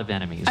has a lot of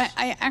enemies.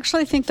 I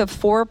actually think the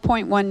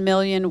 4.1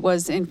 million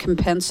was in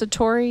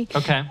compensatory.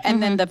 Okay.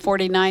 And then the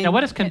 49. Now,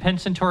 what does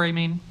compensatory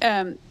mean?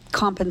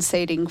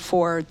 Compensating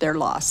for their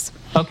loss.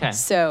 Okay.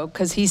 So,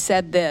 because he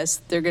said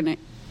this, they're going to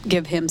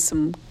give him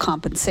some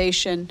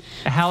compensation.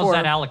 How is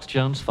that Alex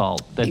Jones'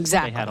 fault that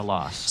exactly. they had a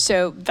loss?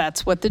 So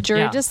that's what the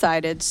jury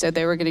decided. So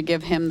they were going to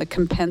give him the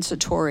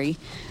compensatory.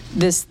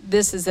 This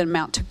is an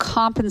amount to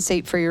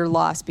compensate for your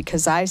loss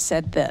because I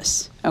said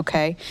this,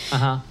 okay?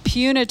 Uh-huh.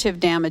 Punitive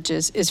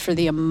damages is for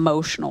the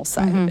emotional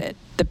side of it,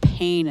 the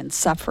pain and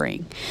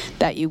suffering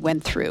that you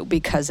went through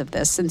because of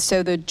this. And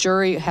so the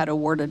jury had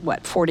awarded,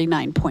 what,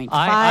 $49.5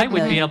 I would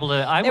million. be able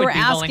to, I They would were be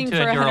willing asking to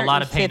for endure a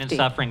lot of pain and 150.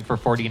 suffering for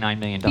 $49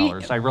 million.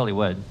 I really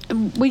would.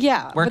 Well,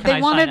 yeah, Where but can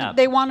I sign up?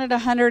 they wanted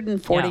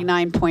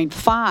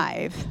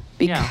 149.5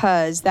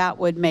 because that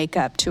would make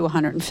up to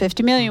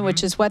 150 million,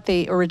 which is what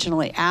they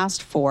originally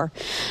asked for.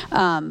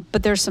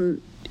 But there's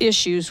some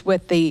issues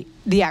with the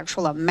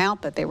actual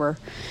amount that they were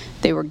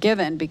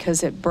given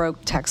because it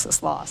broke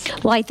Texas laws.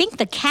 Well, I think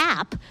the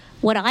cap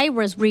what I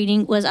was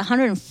reading was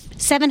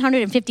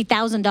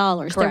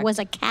 $750,000. There was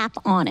a cap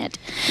on it.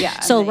 Yeah.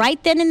 So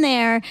right then and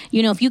there,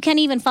 if you can't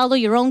even follow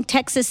your own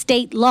Texas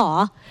state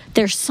law,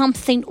 there's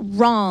something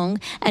wrong,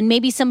 and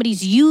maybe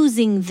somebody's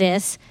using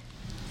this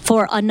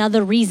for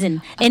another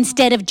reason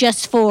instead of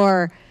just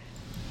for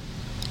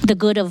the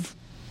good of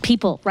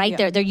people, right?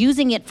 Yeah. They're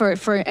using it for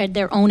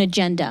their own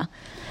agenda.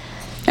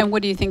 And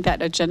what do you think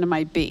that agenda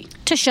might be?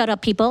 To shut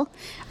up people.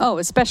 Oh,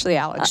 especially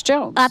Alex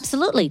Jones.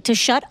 Absolutely. To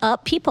shut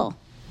up people.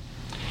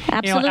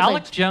 Absolutely.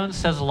 Alex Jones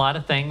says a lot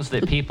of things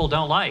that people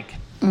don't like.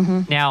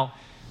 Now,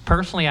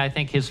 personally, I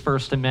think his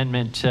First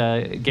Amendment,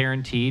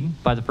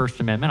 guaranteed by the First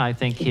Amendment, I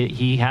think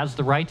he has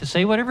the right to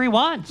say whatever he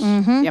wants.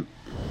 Yep.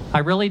 I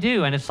really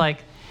do. And it's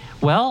like,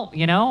 well,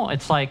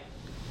 it's like,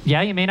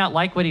 yeah, you may not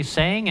like what he's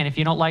saying, and if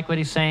you don't like what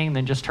he's saying,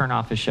 then just turn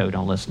off his show.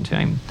 Don't listen to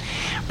him.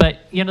 But,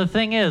 the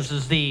thing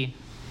is the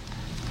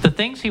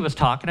things he was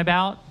talking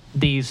about,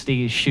 these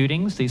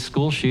shootings, these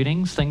school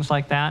shootings, things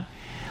like that,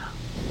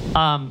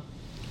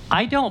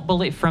 I don't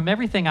believe, from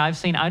everything I've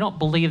seen, I don't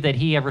believe that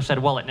he ever said,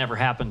 well, it never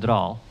happened at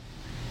all.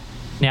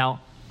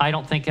 Now, I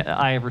don't think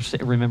I ever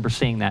remember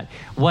seeing that.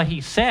 What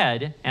he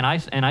said, and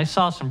I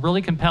saw some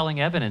really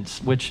compelling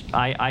evidence, which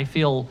I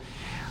feel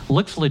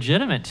looks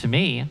legitimate to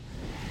me.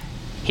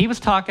 He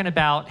was talking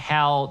about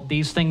how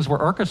these things were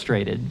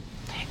orchestrated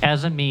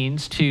as a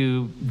means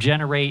to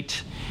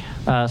generate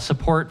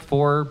support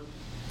for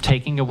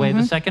taking away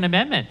the Second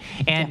Amendment.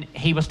 And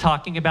he was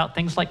talking about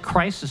things like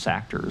crisis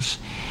actors.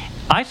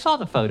 I saw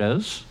the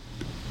photos.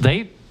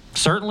 They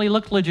certainly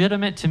looked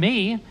legitimate to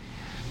me.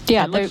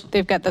 Yeah,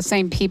 they've got the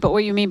same people.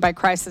 What you mean by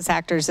crisis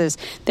actors is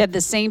they have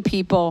the same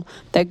people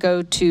that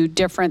go to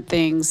different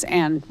things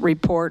and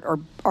report or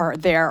are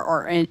there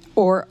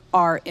or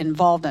are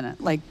involved in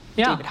it, like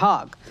David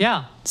Hogg.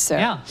 Yeah. So.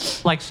 Yeah,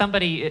 like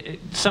somebody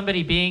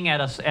being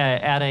at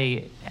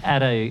a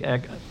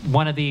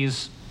one of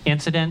these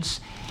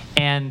incidents,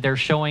 and they're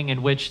showing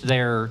in which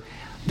their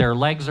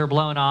legs are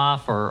blown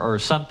off or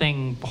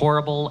something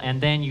horrible,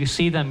 and then you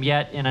see them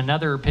yet in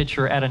another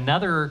picture at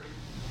another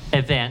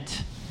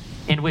event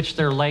in which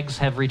their legs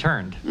have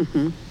returned.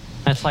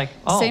 It's like,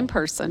 oh, same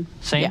person.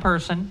 Same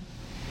person.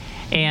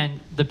 And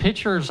the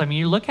pictures, I mean,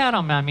 you look at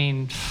them, I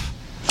mean,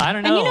 I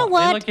don't know. And you know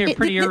what? They look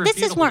pretty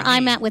this is where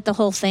I'm at with the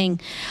whole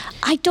thing.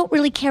 I don't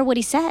really care what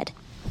he said.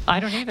 I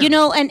don't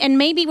either. And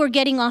maybe we're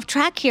getting off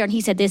track here. And he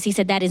said this, he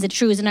said that. Is it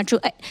true? Is it not true?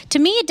 To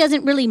me, it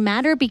doesn't really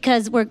matter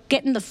because we're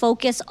getting the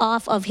focus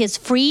off of his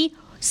free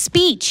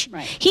speech.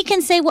 Right. He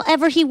can say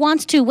whatever he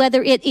wants to,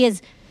 whether it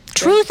is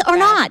truth or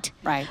not.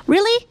 Right.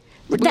 Really?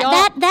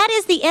 That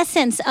is the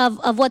essence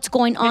of what's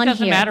going on here. It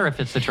doesn't matter if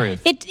it's the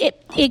truth.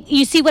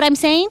 You see what I'm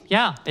saying?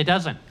 Yeah, it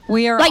doesn't.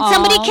 We are like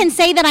somebody can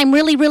say that I'm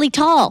really, really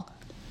tall.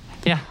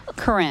 Yeah.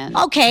 Corinne.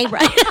 Okay,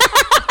 right.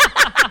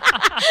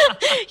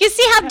 You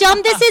see how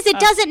dumb this is? It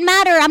doesn't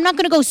matter. I'm not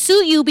going to go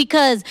sue you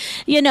because,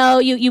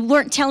 you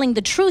weren't telling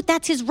the truth.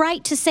 That's his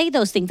right to say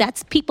those things.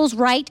 That's people's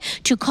right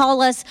to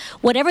call us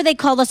whatever they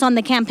call us on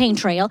the campaign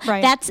trail.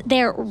 Right. That's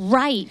their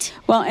right.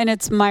 Well, and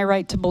it's my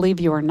right to believe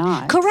you or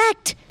not.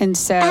 Correct. And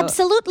so.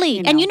 Absolutely.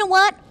 And you know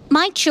what?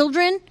 My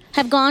children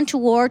have gone to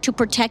war to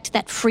protect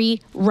that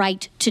free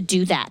right to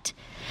do that.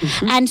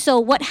 And so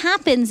what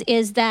happens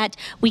is that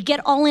we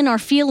get all in our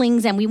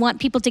feelings and we want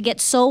people to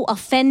get so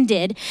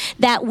offended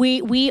that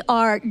we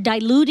are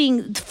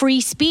diluting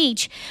free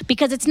speech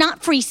because it's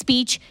not free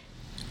speech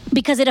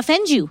because it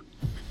offends you.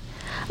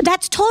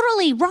 That's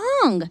totally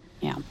wrong.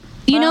 Yeah.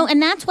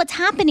 And that's what's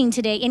happening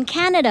today in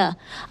Canada.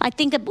 I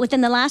think that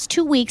within the last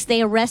 2 weeks,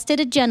 they arrested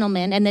a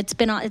gentleman, and it's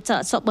been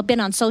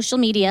on social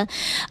media.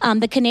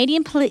 The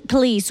Canadian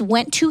police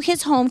went to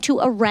his home to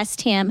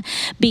arrest him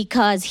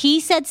because he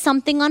said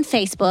something on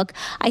Facebook.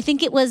 I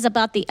think it was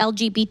about the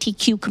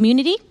LGBTQ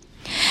community,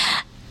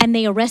 and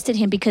they arrested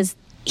him because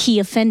he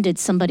offended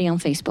somebody on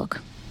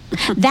Facebook.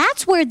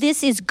 That's where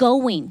this is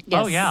going.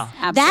 Yes. Oh, yeah.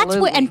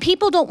 Absolutely. And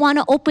people don't want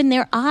to open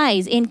their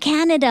eyes in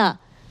Canada.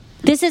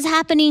 This is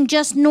happening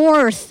just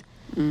north.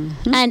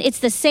 And it's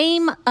the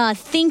same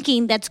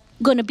thinking that's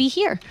going to be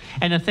here.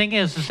 And the thing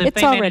is if it's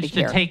they manage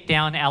to here. take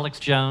down Alex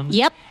Jones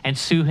and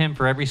sue him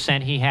for every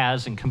cent he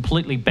has and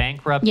completely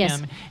bankrupt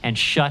him and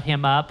shut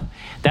him up,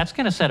 that's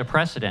going to set a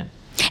precedent.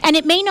 And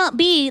it may not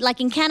be like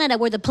in Canada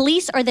where the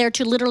police are there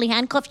to literally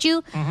handcuff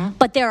you,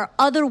 but there are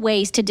other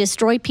ways to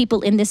destroy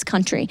people in this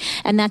country.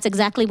 And that's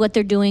exactly what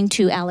they're doing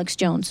to Alex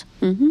Jones.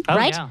 Oh,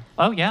 right? Yeah.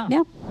 Oh, yeah.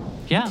 Yeah.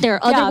 Yeah. There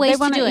are other ways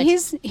to do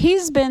it.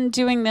 He's been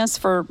doing this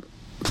for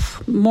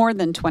more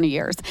than 20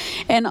 years.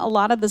 And a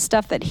lot of the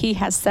stuff that he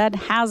has said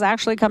has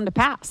actually come to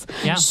pass.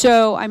 Yeah.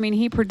 So, I mean,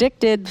 he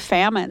predicted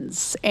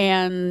famines.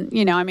 And,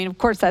 of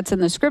course, that's in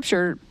the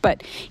scripture.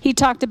 But he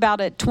talked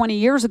about it 20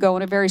 years ago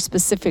in a very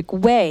specific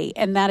way.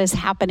 And that is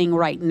happening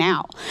right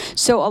now.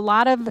 So a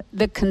lot of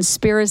the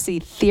conspiracy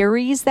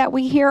theories that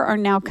we hear are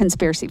now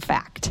conspiracy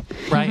fact.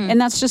 Right. And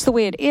that's just the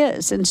way it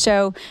is. And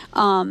so,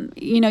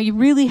 you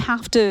really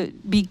have to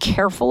be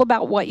careful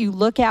about what you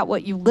look at,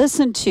 what you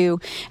listen to.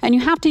 And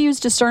you have to use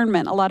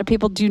discernment. A lot of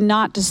people do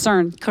not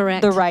discern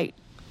Correct. the right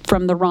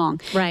from the wrong.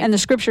 Right. And the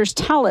scriptures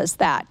tell us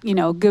that,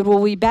 good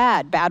will be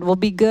bad, bad will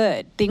be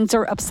good. Things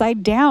are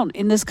upside down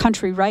in this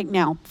country right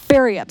now,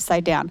 very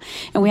upside down.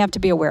 And we have to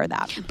be aware of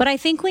that. But I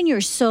think when you're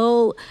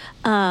so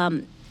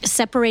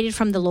separated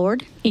from the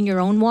Lord in your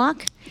own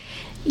walk,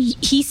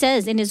 he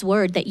says in his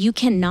word that you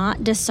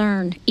cannot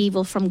discern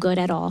evil from good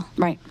at all.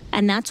 Right.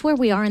 And that's where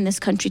we are in this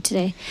country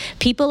today.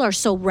 People are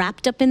so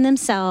wrapped up in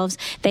themselves.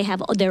 They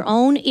have their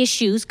own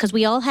issues, because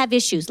we all have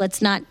issues.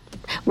 Let's not,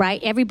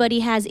 right? Everybody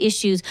has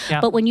issues.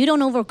 Yeah. But when you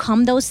don't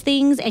overcome those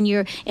things and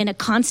you're in a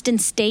constant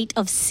state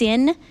of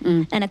sin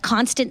and a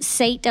constant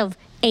state of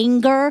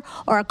anger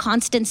or a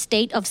constant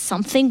state of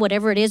something,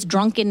 whatever it is,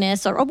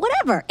 drunkenness or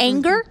whatever,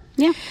 anger,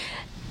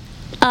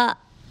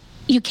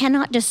 you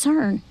cannot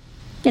discern.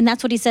 And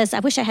that's what he says. I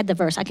wish I had the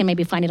verse. I can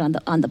maybe find it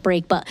on the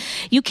break. But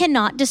you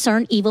cannot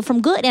discern evil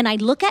from good. And I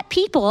look at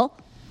people,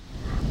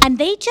 and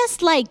they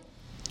just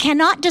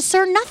cannot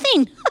discern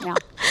nothing. Yeah,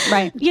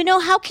 right.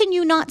 How can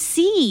you not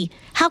see?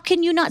 How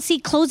can you not see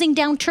closing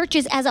down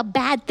churches as a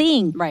bad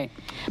thing? Right.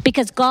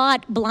 Because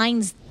God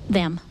blinds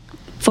them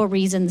for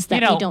reasons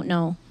that they don't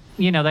know.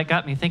 That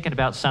got me thinking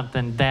about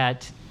something,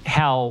 that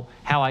how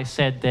I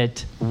said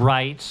that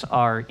rights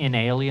are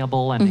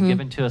inalienable and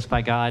given to us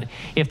by God.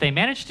 If they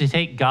manage to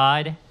take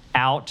God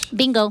out,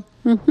 Bingo.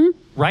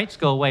 rights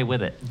go away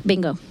with it.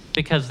 Bingo.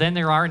 Because then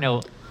there are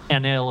no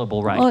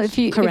inalienable rights. Well, if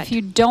you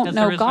don't Because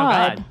know there is no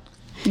God,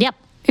 Yep.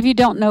 if you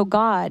don't know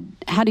God,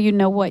 how do you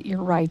know what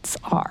your rights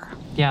are?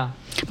 Yeah.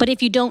 But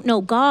if you don't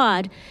know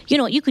God,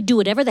 you could do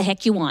whatever the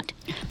heck you want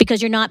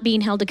because you're not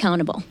being held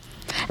accountable.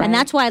 Right. And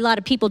that's why a lot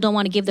of people don't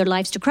want to give their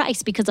lives to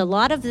Christ, because a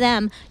lot of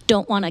them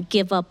don't want to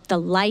give up the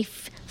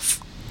life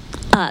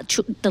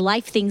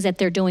things that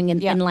they're doing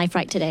in life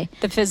right today.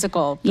 The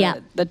physical,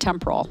 the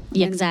temporal.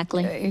 Yeah,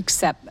 exactly.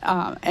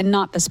 And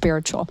not the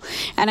spiritual.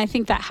 And I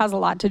think that has a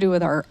lot to do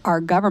with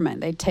our government.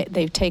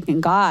 They've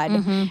taken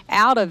God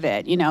out of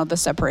it, the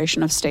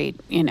separation of state,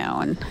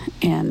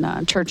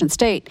 and church and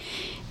state.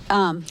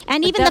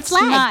 And even the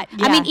flag.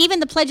 Even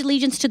the Pledge of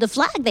Allegiance to the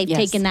flag, they've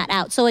taken that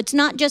out. So it's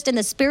not just in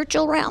the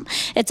spiritual realm;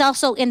 it's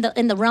also in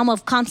the realm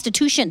of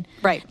Constitution.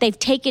 Right. They've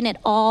taken it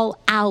all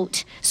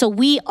out. So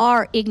we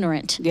are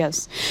ignorant.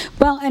 Yes.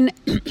 Well, and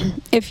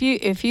if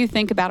you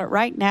think about it,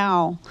 right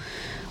now,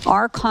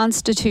 our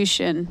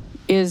Constitution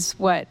is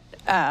what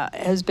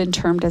has been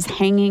termed as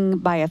hanging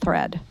by a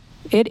thread.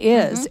 It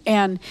is.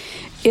 And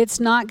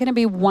it's not going to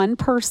be one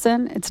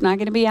person. It's not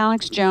going to be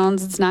Alex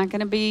Jones. It's not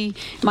going to be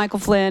Michael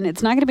Flynn.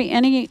 It's not going to be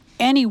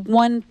any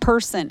one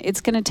person.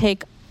 It's going to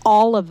take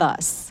all of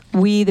us,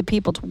 we the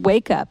people, to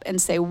wake up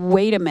and say,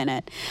 wait a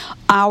minute,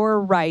 our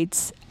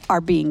rights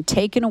are being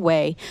taken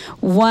away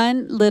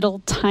one little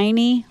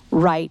tiny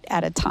right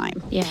at a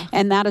time. Yeah.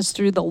 And that is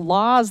through the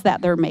laws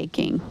that they're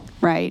making,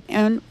 right?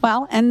 And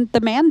the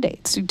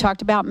mandates. You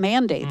talked about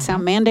mandates. How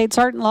mandates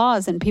aren't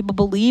laws, and people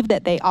believe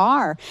that they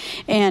are.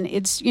 And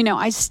it's,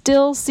 I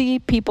still see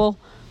people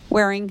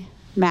wearing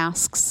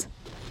masks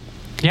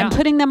and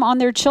putting them on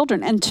their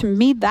children. And to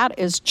me, that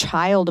is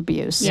child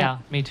abuse. Yeah,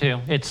 me too.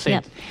 It's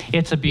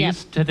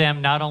abuse to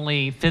them, not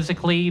only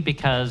physically,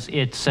 because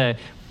it's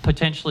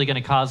potentially going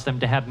to cause them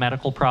to have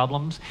medical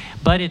problems,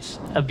 but it's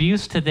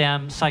abuse to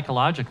them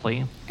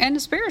psychologically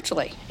and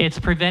spiritually. It's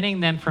preventing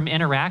them from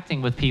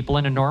interacting with people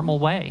in a normal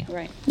way.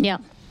 Right. Yeah.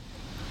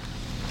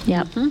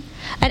 Yeah.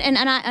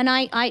 And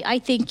I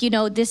think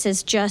this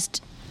is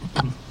just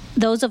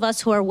those of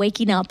us who are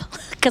waking up,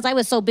 because I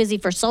was so busy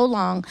for so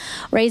long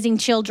raising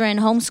children,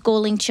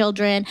 homeschooling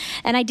children,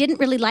 and I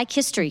didn't really like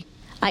history.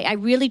 I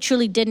really,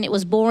 truly didn't. It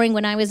was boring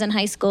when I was in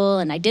high school,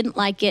 and I didn't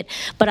like it.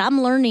 But I'm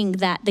learning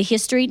that the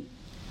history,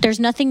 there's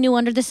nothing new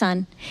under the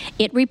sun.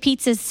 It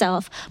repeats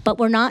itself, but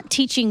we're not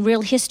teaching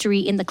real history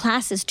in the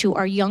classes to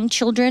our young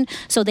children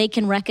so they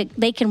can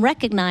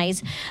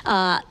recognize,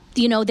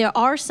 there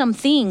are some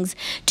things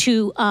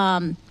to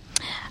unfreedom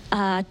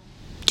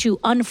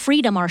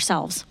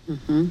ourselves.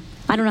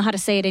 I don't know how to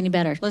say it any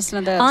better.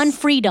 Listen to this.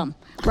 Unfreedom.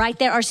 Right?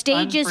 There are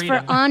stages for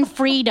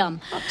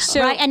unfreedom.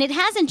 Right? And it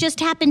hasn't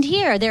just happened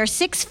here. There are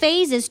 6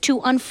 phases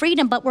to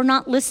unfreedom, but we're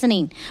not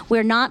listening.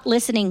 We're not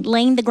listening,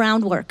 laying the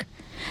groundwork.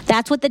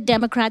 That's what the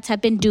Democrats have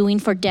been doing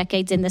for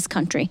decades in this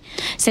country.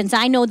 Since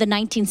I know the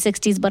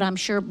 1960s, but I'm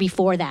sure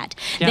before that.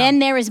 Yeah. Then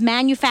there is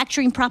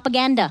manufacturing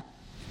propaganda.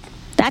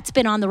 That's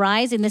been on the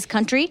rise in this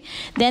country.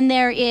 Then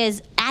there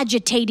is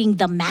agitating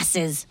the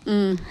masses.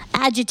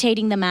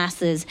 Agitating the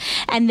masses.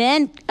 And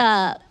then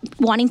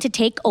wanting to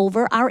take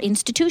over our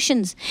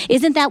institutions.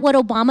 Isn't that what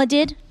Obama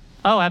did?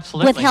 Oh,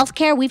 absolutely. With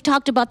healthcare, we've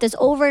talked about this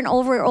over and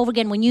over and over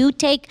again. When you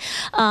take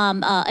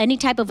any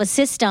type of a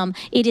system,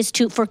 it is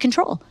for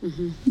control,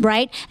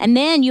 right? And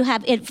then you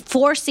have it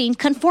forcing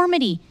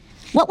conformity.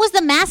 What was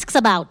the masks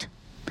about?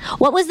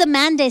 What was the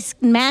mandates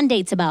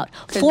about?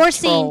 Control.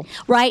 Forcing,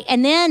 right?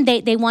 And then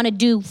they want to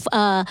do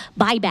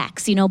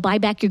buybacks, buy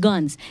back your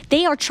guns.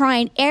 They are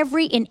trying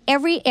in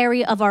every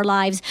area of our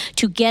lives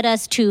to get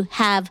us to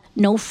have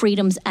no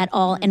freedoms at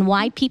all. And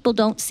why people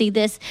don't see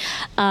this,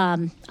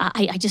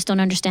 I just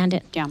don't understand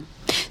it. Yeah.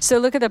 So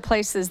look at the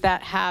places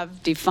that have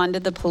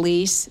defunded the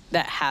police,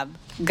 that have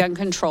gun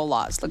control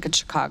laws. Look at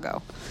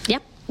Chicago.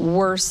 Yep.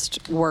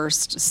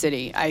 Worst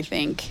city, I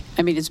think.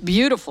 I mean, it's a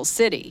beautiful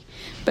city,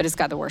 but it's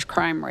got the worst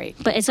crime rate.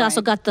 But it's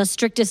also got the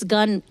strictest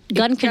gun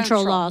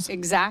control laws.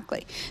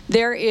 Exactly.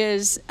 There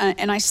is,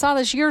 and I saw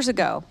this years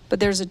ago, but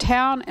there's a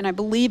town, and I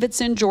believe it's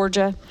in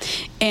Georgia,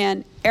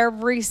 and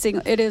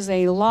it is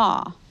a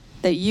law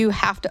that you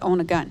have to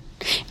own a gun.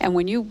 And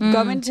when you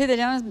go into the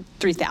town,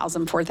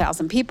 3,000,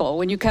 4,000 people,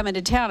 when you come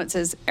into town, it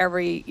says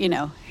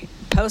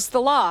post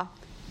the law.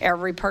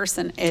 Every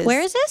person is.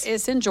 Where is this?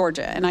 It's in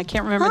Georgia, and I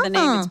can't remember the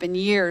name. It's been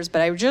years, but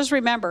I just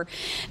remember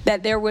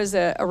that there was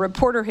a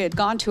reporter who had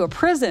gone to a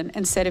prison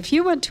and said, if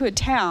you went to a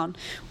town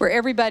where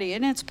everybody,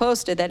 and it's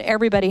posted that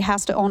everybody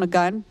has to own a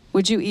gun,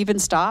 would you even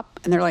stop?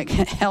 And they're like,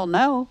 hell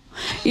no,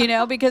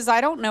 because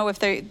I don't know if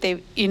they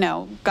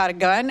got a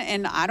gun,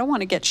 and I don't want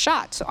to get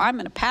shot, so I'm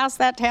going to pass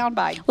that town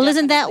by. Well,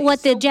 isn't that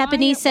what the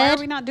Japanese said? Why are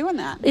we not doing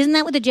that? Isn't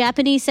that what the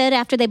Japanese said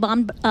after they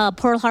bombed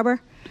Pearl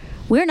Harbor?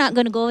 We're not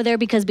going to go over there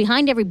because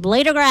behind every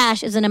blade of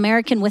grass is an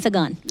American with a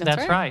gun.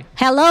 That's right.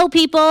 Hello,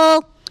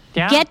 people.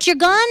 Yeah. Get your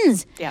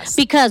guns. Yes.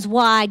 Because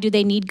why do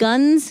they need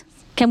guns?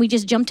 Can we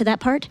just jump to that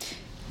part?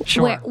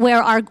 Sure.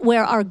 Where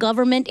our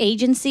government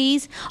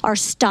agencies are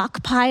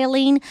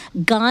stockpiling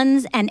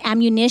guns and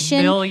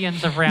ammunition.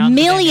 Millions of rounds.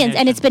 Millions.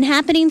 And it's been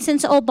happening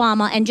since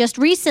Obama. And just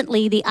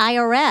recently, the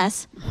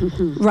IRS,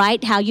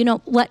 right? How,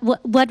 what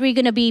are we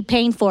going to be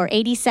paying for?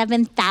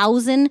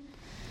 87,000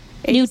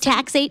 new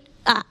tax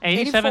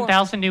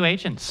 87,000 new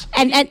agents.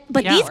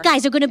 But these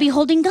guys are going to be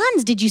holding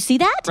guns. Did you see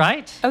that?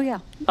 Right. Oh, yeah.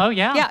 Oh,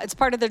 yeah. Yeah, it's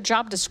part of their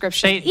job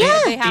description.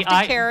 They have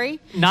to carry.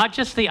 Not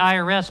just the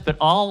IRS, but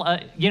all,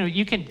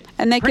 you can,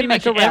 and they pretty can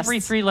much make arrests. every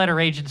three-letter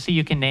agency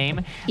you can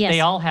name, Yes.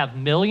 they all have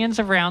millions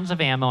of rounds of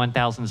ammo and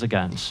thousands of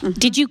guns.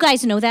 Did you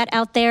guys know that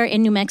out there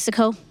in New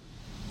Mexico?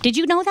 Did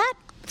you know that?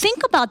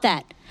 Think about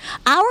that.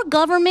 Our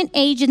government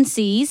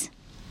agencies,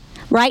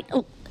 right?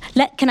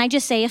 Can I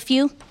just say a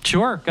few?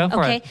 Sure, go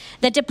for it.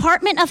 The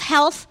Department of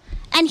Health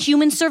and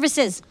Human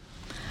Services.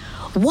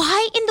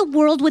 Why in the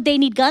world would they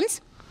need guns?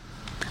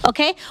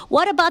 Okay.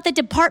 What about the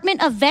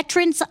Department of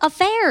Veterans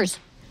Affairs?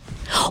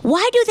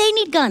 Why do they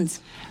need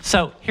guns?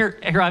 So here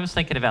I was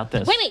thinking about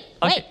this.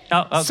 Wait.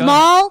 Go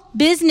Small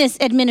Business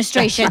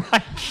Administration.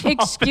 Right.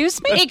 Excuse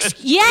me?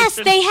 Yes,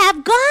 they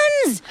have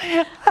guns.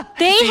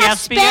 They The have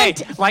SBA.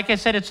 spent. Like I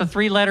said, it's a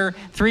three-letter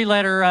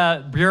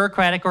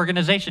bureaucratic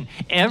organization.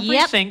 Every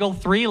single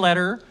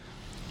three-letter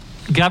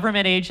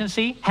government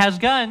agency has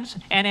guns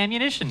and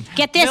ammunition.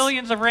 Get this.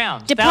 Millions of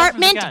rounds.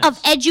 Department thousands of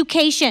of guns.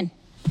 Education.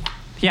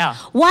 Yeah.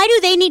 Why do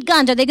they need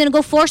guns? Are they going to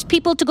go force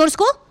people to go to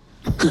school?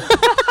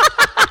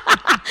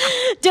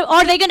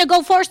 Are they going to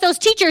go force those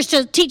teachers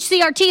to teach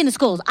CRT in the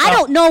schools? I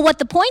don't know what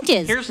the point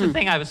is. Here's the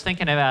thing I was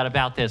thinking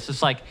about this.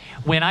 It's like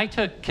when I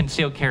took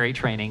concealed carry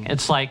training,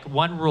 it's like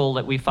one rule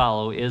that we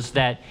follow is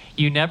that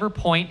you never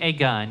point a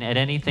gun at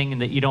anything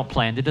that you don't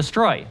plan to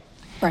destroy.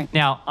 Right.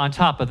 Now, on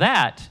top of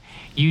that,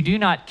 you do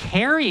not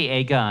carry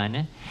a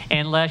gun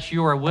unless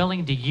you are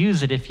willing to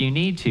use it if you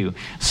need to.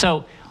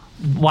 So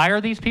why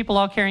are these people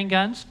all carrying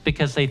guns?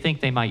 Because they think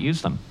they might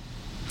use them.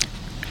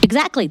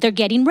 Exactly. They're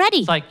getting ready.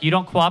 It's like you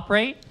don't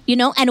cooperate.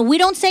 And we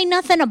don't say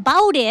nothing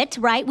about it,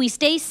 right? We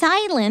stay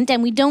silent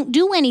and we don't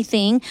do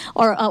anything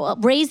or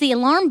raise the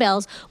alarm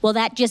bells. Well,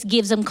 that just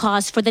gives them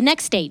cause for the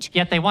next stage.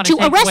 Yet they want to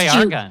take arrest away you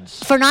our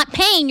guns. for not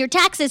paying your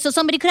taxes so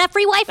somebody could have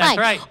free Wi-Fi. That's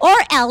right. Or,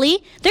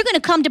 Ellie, they're going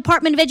to come,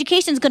 Department of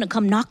Education is going to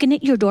come knocking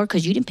at your door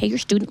because you didn't pay your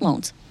student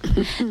loans.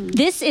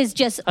 This is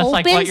just That's open.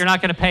 like what, you're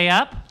not going to pay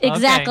up?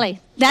 Exactly.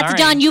 Okay. That's Sorry.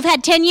 done. You've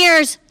had 10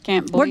 years.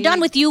 Can't We're believe-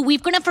 done with you. We're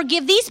going to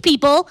forgive these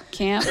people.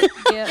 Can't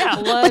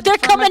get blood But they're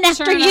from coming a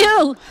after turnip.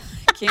 you.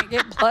 Can't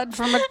get blood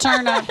from a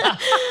turnip.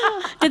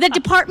 The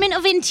Department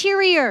of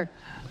Interior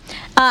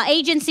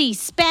agency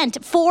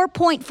spent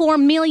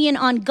 $4.4 million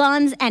on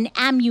guns and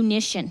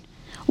ammunition.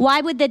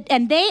 Why would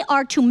and they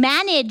are to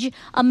manage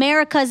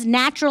America's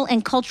natural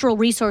and cultural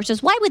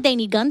resources. Why would they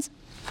need guns?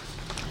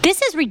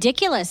 This is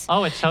ridiculous.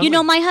 Oh, it's totally.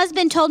 My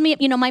husband told me.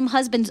 My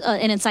husband's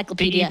an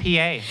encyclopedia. The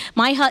EPA.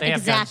 My They have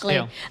exactly.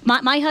 guns, too.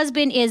 My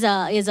husband is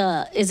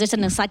just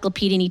an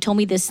encyclopedia, and he told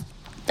me this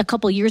a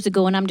couple years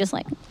ago, and I'm just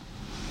like,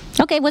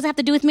 okay, what does that have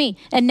to do with me?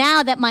 And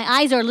now that my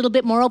eyes are a little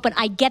bit more open,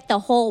 I get the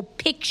whole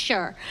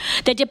picture.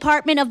 The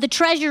Department of the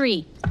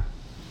Treasury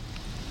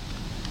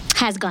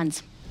has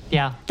guns.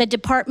 Yeah. The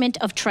Department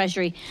of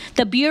Treasury.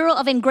 The Bureau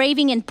of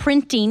Engraving and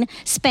Printing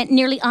spent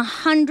nearly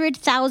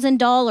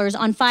 $100,000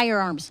 on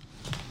firearms.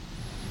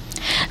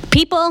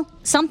 People,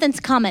 something's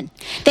coming.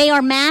 They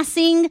are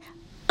massing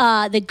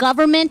the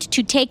government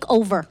to take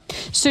over.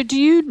 So do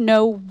you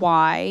know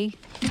why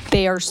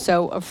they are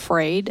so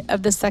afraid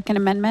of the Second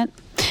Amendment?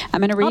 I'm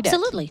going to read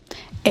Absolutely.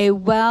 it.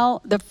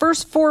 The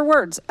first four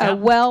words, a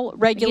Regulated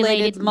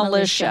well-regulated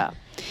militia. militia.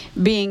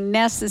 being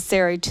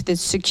necessary to the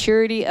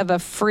security of a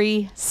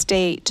free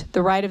state.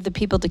 The right of the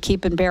people to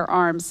keep and bear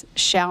arms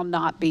shall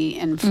not be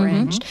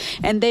infringed.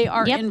 And they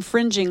are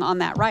infringing on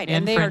that right.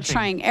 And they are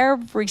trying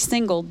every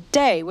single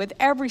day with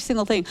every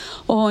single thing.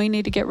 Oh, we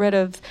need to get rid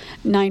of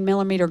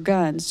 9mm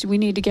guns. We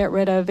need to get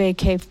rid of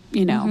AK, all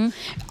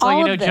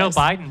Well, of this. Joe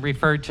Biden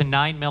referred to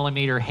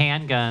 9mm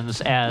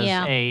handguns as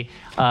a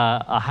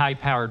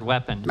high-powered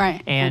weapon,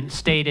 and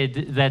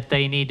stated that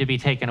they need to be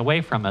taken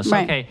away from us.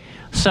 Right. Okay,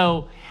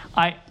 so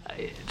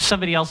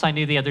somebody else I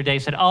knew the other day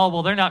said, "Oh,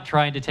 well, they're not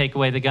trying to take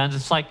away the guns."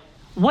 It's like,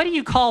 what do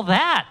you call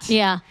that?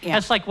 Yeah.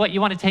 That's like, what,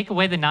 you want to take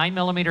away the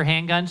 9mm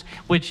handguns,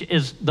 which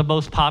is the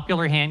most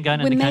popular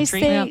handgun in the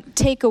country? When they say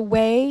take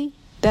away,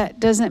 that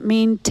doesn't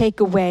mean take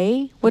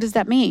away. What does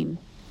that mean?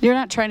 You're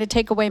not trying to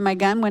take away my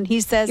gun when he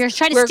says... You're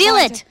trying to steal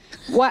it.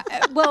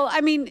 Well,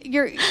 I mean,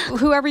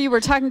 whoever you were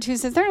talking to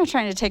says they're not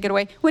trying to take it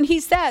away. When he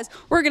says,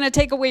 we're going to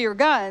take away your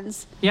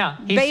guns. Yeah,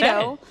 he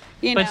said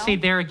it. But see,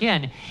 there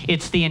again,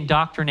 it's the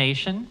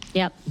indoctrination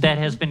that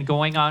has been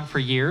going on for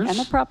years. And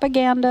the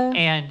propaganda.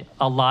 And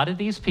a lot of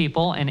these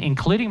people, and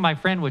including my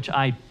friend, which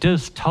I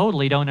just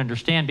totally don't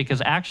understand,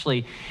 because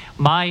actually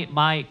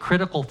my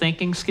critical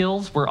thinking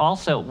skills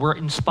were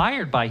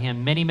inspired by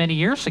him many, many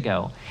years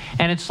ago.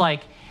 And it's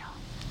like,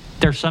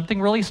 there's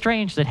something really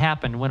strange that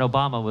happened when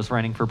Obama was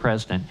running for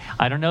president.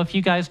 I don't know if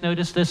you guys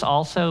noticed this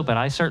also, but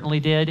I certainly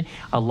did.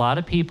 A lot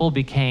of people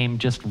became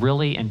just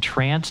really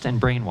entranced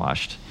and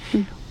brainwashed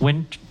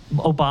when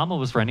Obama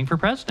was running for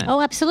president. Oh,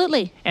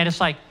 absolutely. And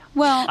it's like,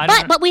 well,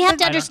 but we have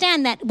to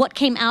understand that what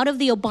came out of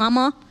the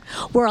Obama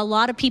were a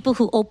lot of people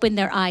who opened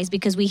their eyes,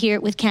 because we hear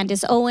it with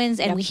Candace Owens,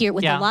 and we hear it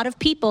with a lot of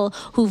people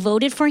who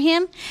voted for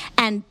him,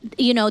 and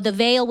the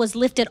veil was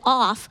lifted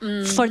off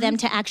for them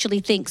to actually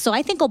think. So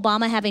I think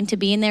Obama having to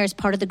be in there is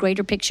part of the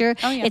greater picture.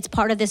 It's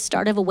part of this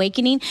start of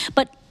awakening.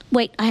 But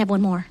wait, I have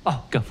one more.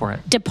 Oh, go for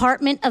it.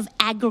 Department of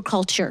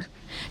Agriculture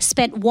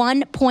spent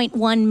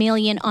 $1.1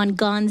 million on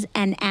guns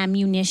and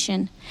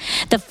ammunition.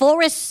 The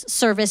Forest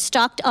Service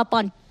stocked up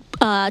on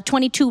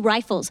 22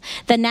 rifles.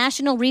 The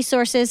National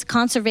Resources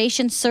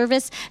Conservation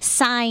Service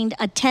signed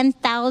a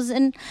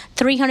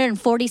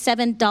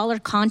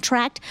 $10,347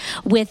 contract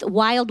with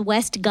Wild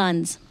West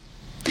Guns.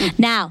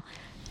 Now,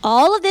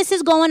 all of this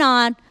is going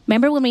on.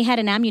 Remember when we had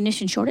an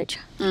ammunition shortage?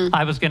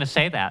 I was going to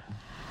say that.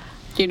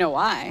 Do you know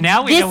why?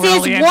 Now we know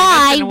this where is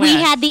why we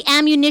had the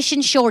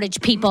ammunition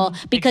shortage, people,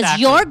 because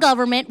your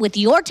government, with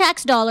your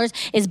tax dollars,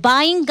 is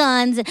buying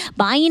guns,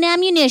 buying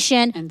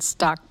ammunition, and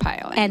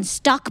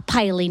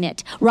stockpiling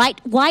it,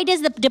 right? Why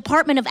does the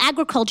Department of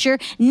Agriculture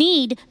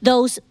need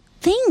those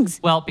things?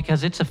 Well,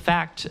 because it's a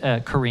fact,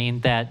 Corinne,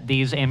 that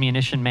these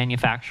ammunition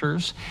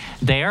manufacturers,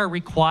 they are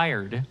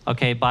required,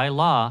 by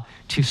law,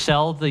 to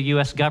sell the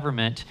U.S.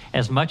 government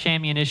as much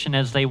ammunition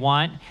as they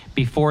want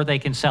before they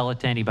can sell it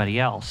to anybody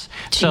else.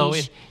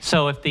 Jeez.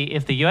 So if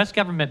the U.S.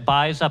 government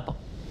buys up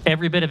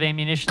every bit of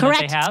ammunition that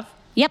they have,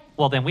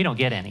 well, then we don't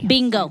get any.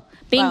 Bingo.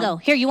 Well,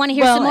 here, you want to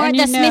hear some more?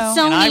 The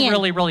Smithsonian. And I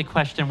really, really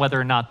question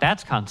whether or not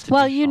that's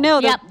constitutional.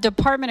 Well, the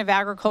Department of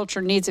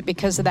Agriculture needs it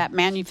because of that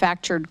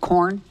manufactured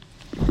corn.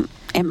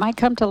 It might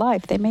come to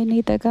life. They may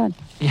need the gun.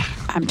 Yeah.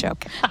 I'm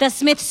joking. The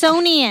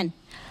Smithsonian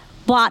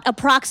bought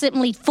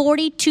approximately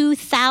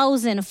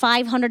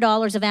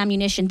 $42,500 of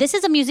ammunition. This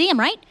is a museum,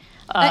 right?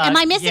 Am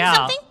I missing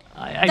something?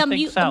 I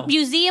think so.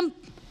 Museum.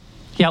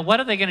 Yeah, what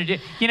are they going to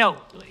do?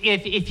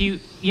 If you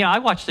I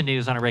watch the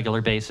news on a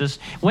regular basis.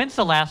 When's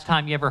the last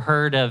time you ever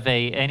heard of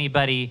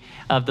anybody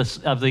of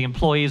the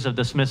employees of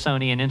the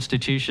Smithsonian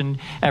Institution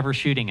ever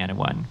shooting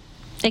anyone?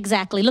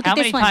 Exactly. Look at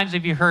this this one. How many times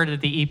have you heard of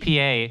the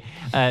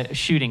EPA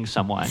shooting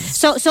someone?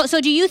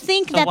 So do you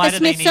think that why the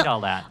do they need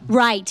all that?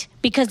 Right,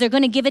 because they're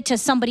going to give it to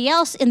somebody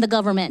else in the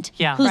government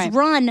who's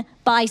run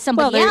by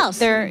somebody else.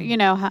 They're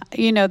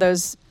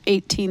those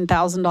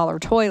 $18,000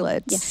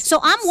 toilets. Yeah. So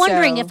I'm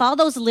wondering if all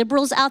those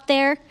liberals out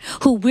there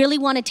who really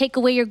want to take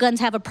away your guns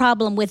have a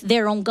problem with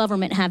their own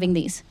government having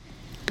these.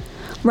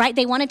 Right?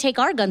 They want to take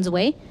our guns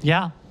away.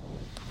 Yeah.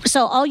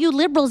 So all you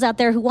liberals out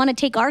there who want to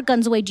take our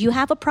guns away, do you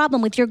have a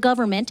problem with your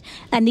government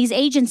and these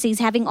agencies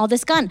having all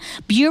this gun?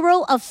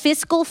 Bureau of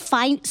Fiscal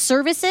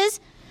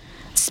Services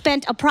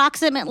spent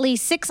approximately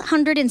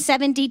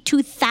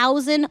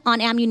 $672,000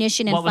 on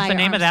ammunition and firearms. What was the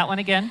name of that one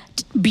again?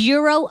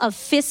 Bureau of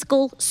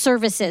Fiscal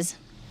Services.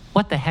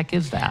 What the heck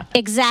is that?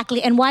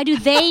 Exactly. And why do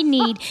they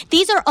need...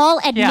 These are all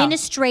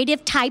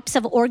administrative types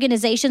of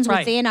organizations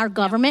within our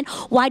government.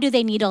 Why do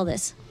they need all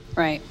this?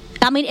 Right.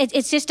 I mean,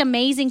 it's just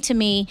amazing to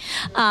me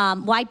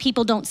why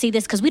people don't see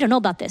this, because we don't know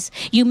about this.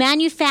 You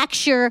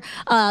manufacture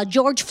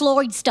George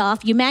Floyd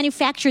stuff. You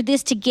manufacture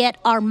this to get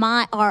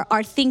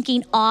our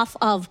thinking off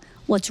of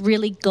what's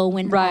really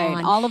going Right.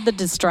 on. All of the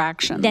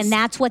distractions. Then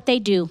that's what they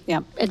do.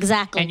 Yep.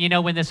 Exactly.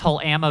 And when this whole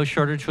ammo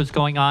shortage was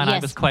going on, I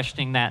Yes. was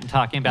questioning that and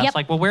talking about, Yep. it's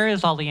like, well, where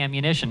is all the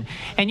ammunition?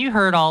 And you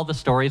heard all the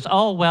stories.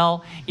 Oh,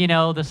 well,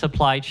 the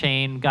supply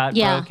chain got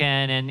broken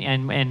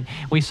and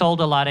we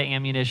sold a lot of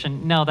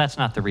ammunition. No, that's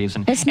not the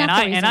reason. It's not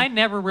the reason. And I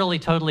never really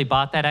totally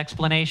bought that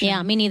explanation.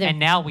 Yeah, me neither. And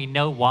now we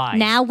know why.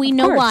 Now we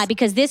know course. why,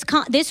 because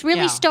this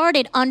really Yeah.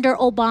 started under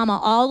Obama.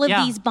 All of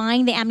Yeah. these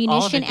buying the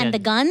ammunition and the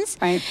did. guns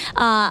Right.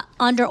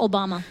 under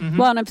Obama.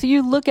 Well, and if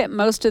you look at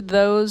most of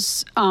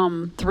those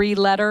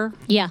 3-letter,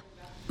 Yeah.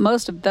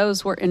 most of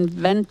those were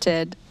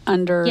invented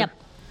under Yep.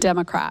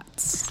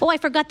 Democrats. Oh, I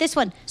forgot this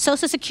one.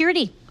 Social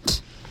Security.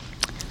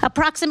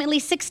 Approximately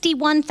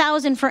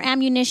 $61,000 for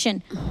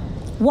ammunition.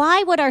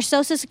 Why would our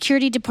Social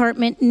Security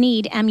Department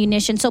need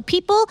ammunition? So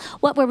people,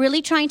 what we're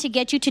really trying to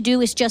get you to do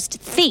is just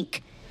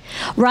think,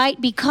 right?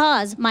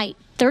 Because my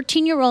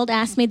 13-year-old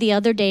asked me the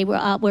other day,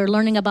 we're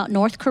learning about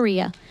North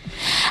Korea,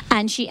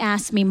 and she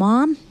asked me,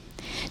 Mom,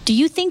 do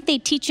you think they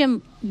teach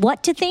them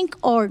what to think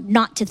or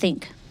not to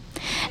think?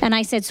 And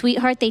I said,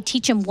 sweetheart, they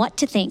teach them what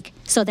to think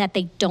so that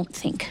they don't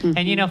think.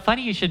 And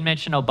funny you should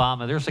mention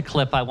Obama. There's a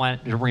clip I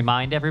want to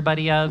remind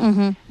everybody of.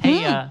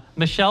 Hey,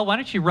 Michelle, why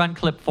don't you run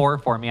clip 4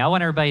 for me? I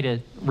want everybody to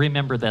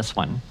remember this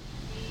one.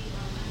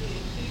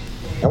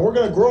 And we're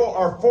going to grow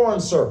our foreign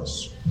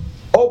service,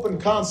 open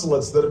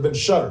consulates that have been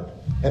shuttered,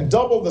 and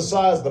double the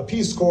size of the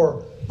Peace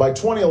Corps by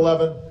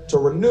 2011 to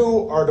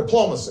renew our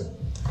diplomacy.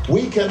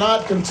 We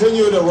cannot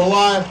continue to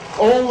rely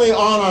only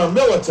on our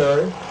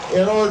military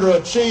in order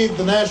to achieve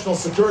the national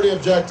security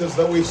objectives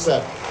that we've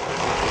set.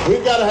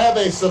 We've got to have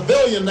a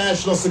civilian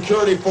national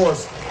security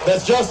force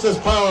that's just as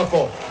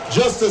powerful,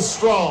 just as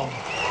strong,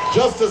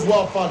 just as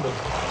well funded.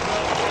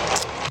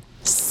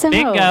 So,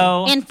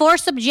 Bingo.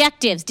 Enforce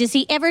objectives. Does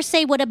he ever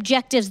say what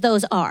objectives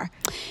those are?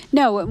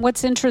 No,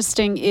 what's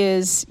interesting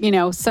is,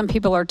 some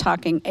people are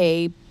talking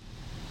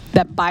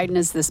that Biden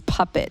is this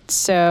puppet.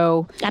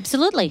 So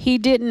Absolutely.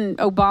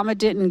 Obama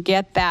didn't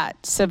get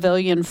that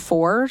civilian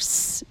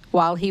force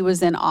while he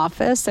was in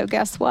office. So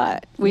guess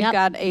what? We've Yep.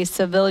 got a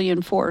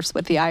civilian force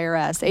with the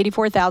IRS.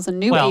 84,000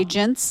 new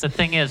agents The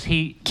thing is,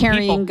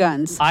 carrying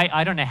guns.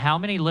 I don't know how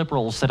many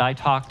liberals that I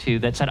talked to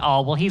that said,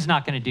 oh, well, he's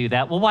not going to do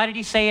that. Well, why did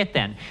he say it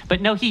then?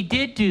 But no, he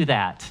did do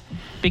that.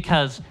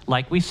 Because,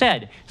 like we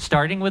said,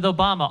 starting with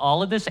Obama,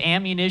 all of this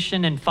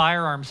ammunition and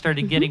firearms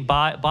started getting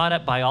bought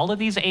up by all of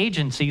these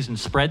agencies and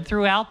spread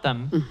throughout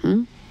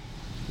them.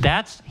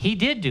 He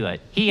did do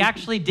it. He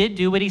actually did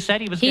do what he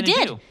said he was He going to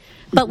did. do.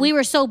 But we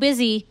were so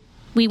busy,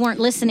 we weren't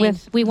listening.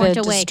 With We weren't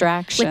the awake.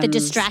 With the distractions.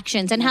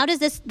 distractions. And how does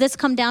this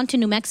come down to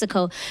New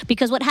Mexico?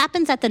 Because what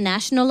happens at the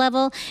national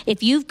level,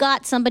 if you've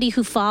got somebody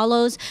who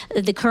follows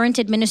the current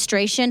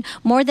administration,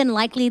 more than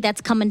likely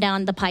that's coming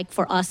down the pike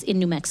for us in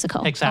New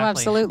Mexico. Exactly. Oh,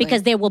 absolutely.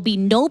 Because there will be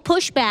no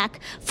pushback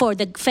for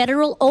the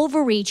federal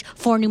overreach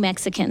for New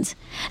Mexicans.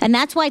 And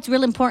that's why it's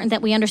real important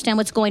that we understand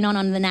what's going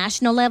on the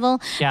national level,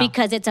 Yeah.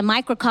 because it's a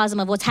microcosm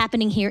of what's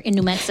happening here in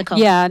New Mexico.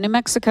 Yeah, New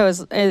Mexico is,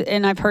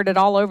 and I've heard it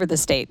all over the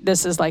state.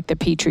 This is like the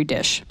petri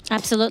dish.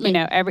 Absolutely.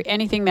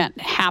 Anything that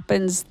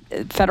happens,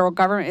 federal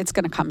government, it's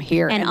going to come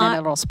here, and then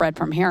it'll spread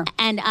from here.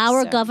 And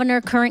our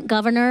current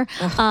governor,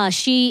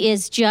 she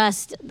is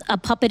just a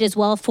puppet as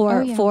well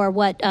for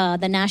what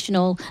the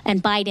national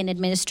and Biden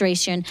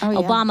administration,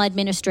 Obama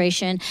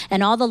administration,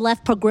 and all the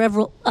left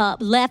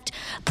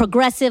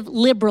progressive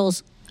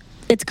liberals.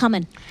 It's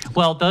coming.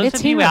 Well, those It's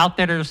of you here. out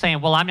there that are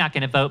saying, well, I'm not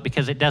going to vote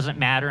because it doesn't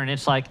matter. And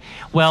it's like,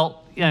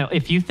 well,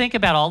 if you think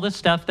about all this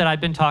stuff that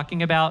I've been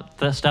talking about,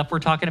 the stuff we're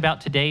talking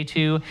about today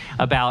too,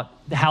 about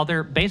how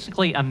they're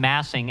basically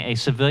amassing a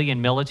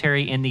civilian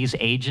military in these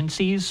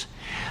agencies.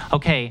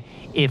 Okay,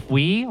 if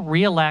we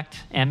reelect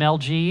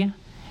MLG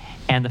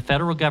and the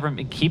federal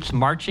government keeps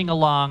marching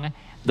along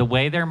the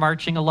way they're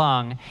marching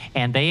along,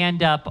 and they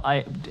end up...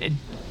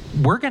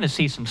 we're going to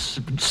see some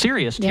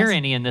serious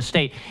tyranny in this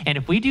state. And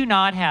if we do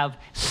not have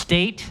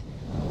state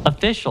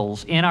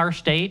officials in our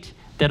state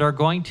that are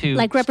going to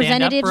Like stand up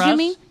representatives, for you us,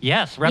 mean?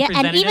 yes, Yeah,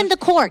 representatives. and even the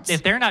courts.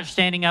 If they're not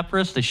standing up for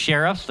us, the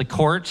sheriffs, the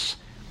courts,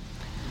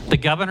 the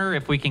governor,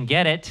 if we can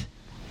get it.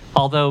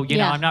 Although,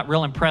 I'm not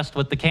real impressed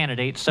with the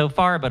candidates so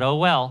far, but oh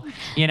well.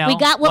 We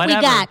got what whatever.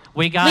 we got.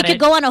 We got We it. could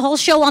go on a whole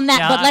show on that,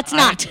 Yeah, but let's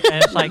not.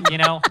 and it's like,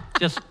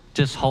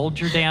 just hold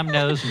your damn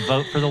nose and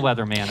vote for the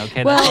weatherman,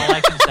 okay? That's Well- all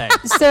I can say.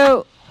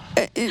 So,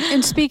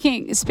 and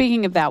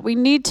speaking of that, we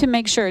need to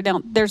make sure.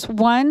 Now, there's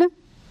one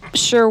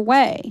sure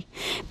way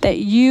that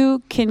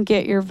you can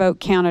get your vote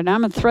counted.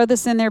 I'm going to throw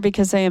this in there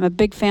because I am a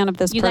big fan of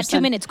this You person. got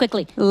 2 minutes,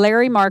 quickly.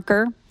 Larry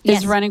Marker Yes.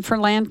 is running for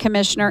land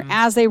commissioner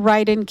as a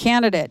write-in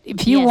candidate.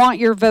 If you Yes. want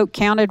your vote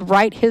counted,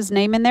 write his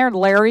name in there,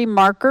 Larry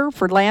Marker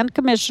for land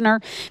commissioner,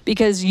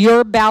 because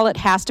your ballot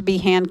has to be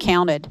hand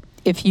counted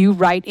if you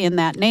write in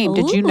that name.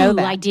 Did you know Ooh,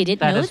 that? I didn't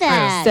That know is true.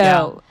 that.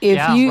 So, if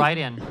yeah, you- right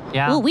in.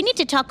 Yeah. Ooh, we need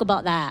to talk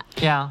about that.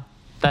 Yeah.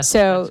 That's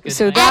So good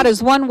to know. that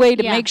is one way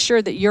to Yeah. make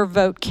sure that your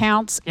vote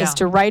counts Yeah. is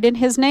to write in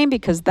his name,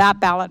 because that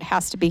ballot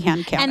has to be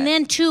hand counted. And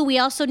then, too, we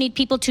also need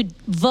people to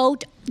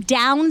vote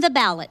down the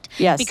ballot.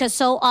 Yes. Because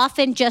so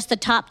often just the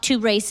top 2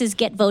 races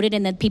get voted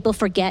and then people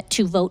forget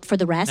to vote for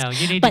the rest. No,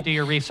 you need But, to do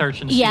your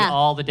research and Yeah. see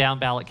all the down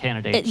ballot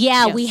candidates.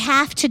 Yeah, Yes. we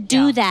have to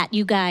do Yeah. that,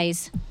 you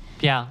guys.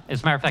 Yeah,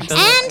 as a matter of fact, those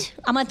And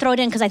I'm going to throw it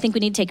in because I think we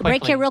need to take a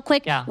break Quickly. here real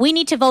quick. Yeah. We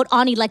need to vote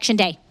on Election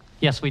Day.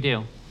 yes, we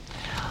do.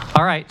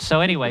 All right.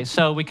 So anyway,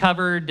 so we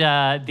covered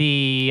all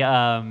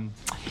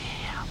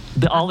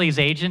these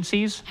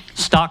agencies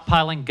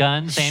stockpiling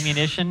guns,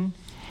 ammunition.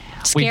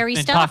 Scary We've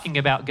been stuff. talking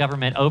about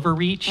government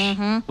overreach.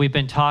 We've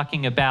been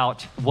talking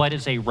about what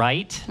is a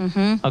right.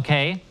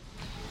 Okay.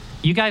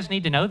 You guys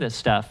need to know this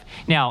stuff.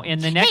 Now, in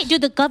the next. Hey, do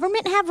the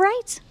government have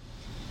rights?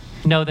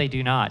 No, they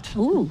do not.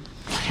 Ooh.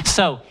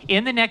 So,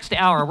 in the next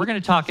hour, we're going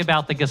to talk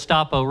about the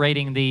Gestapo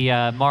raiding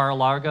the Mara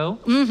Lago,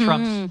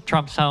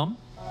 Trump's home,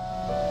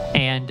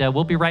 and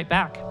we'll be right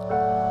back.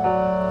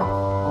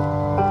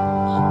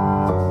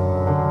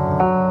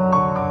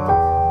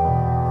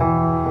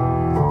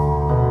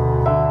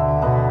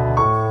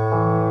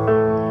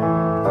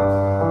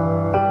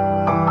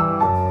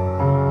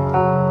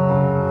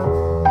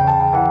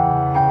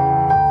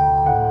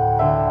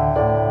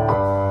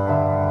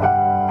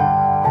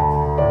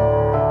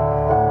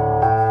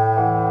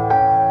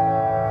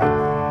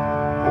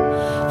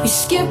 We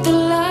skip the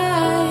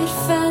light,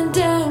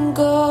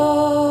 fandango.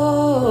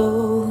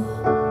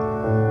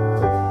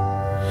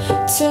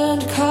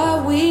 Turned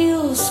car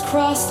wheels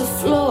across the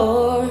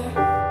floor.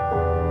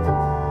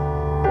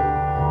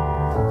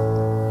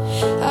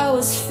 I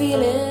was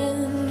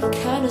feeling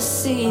kinda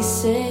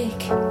seasick.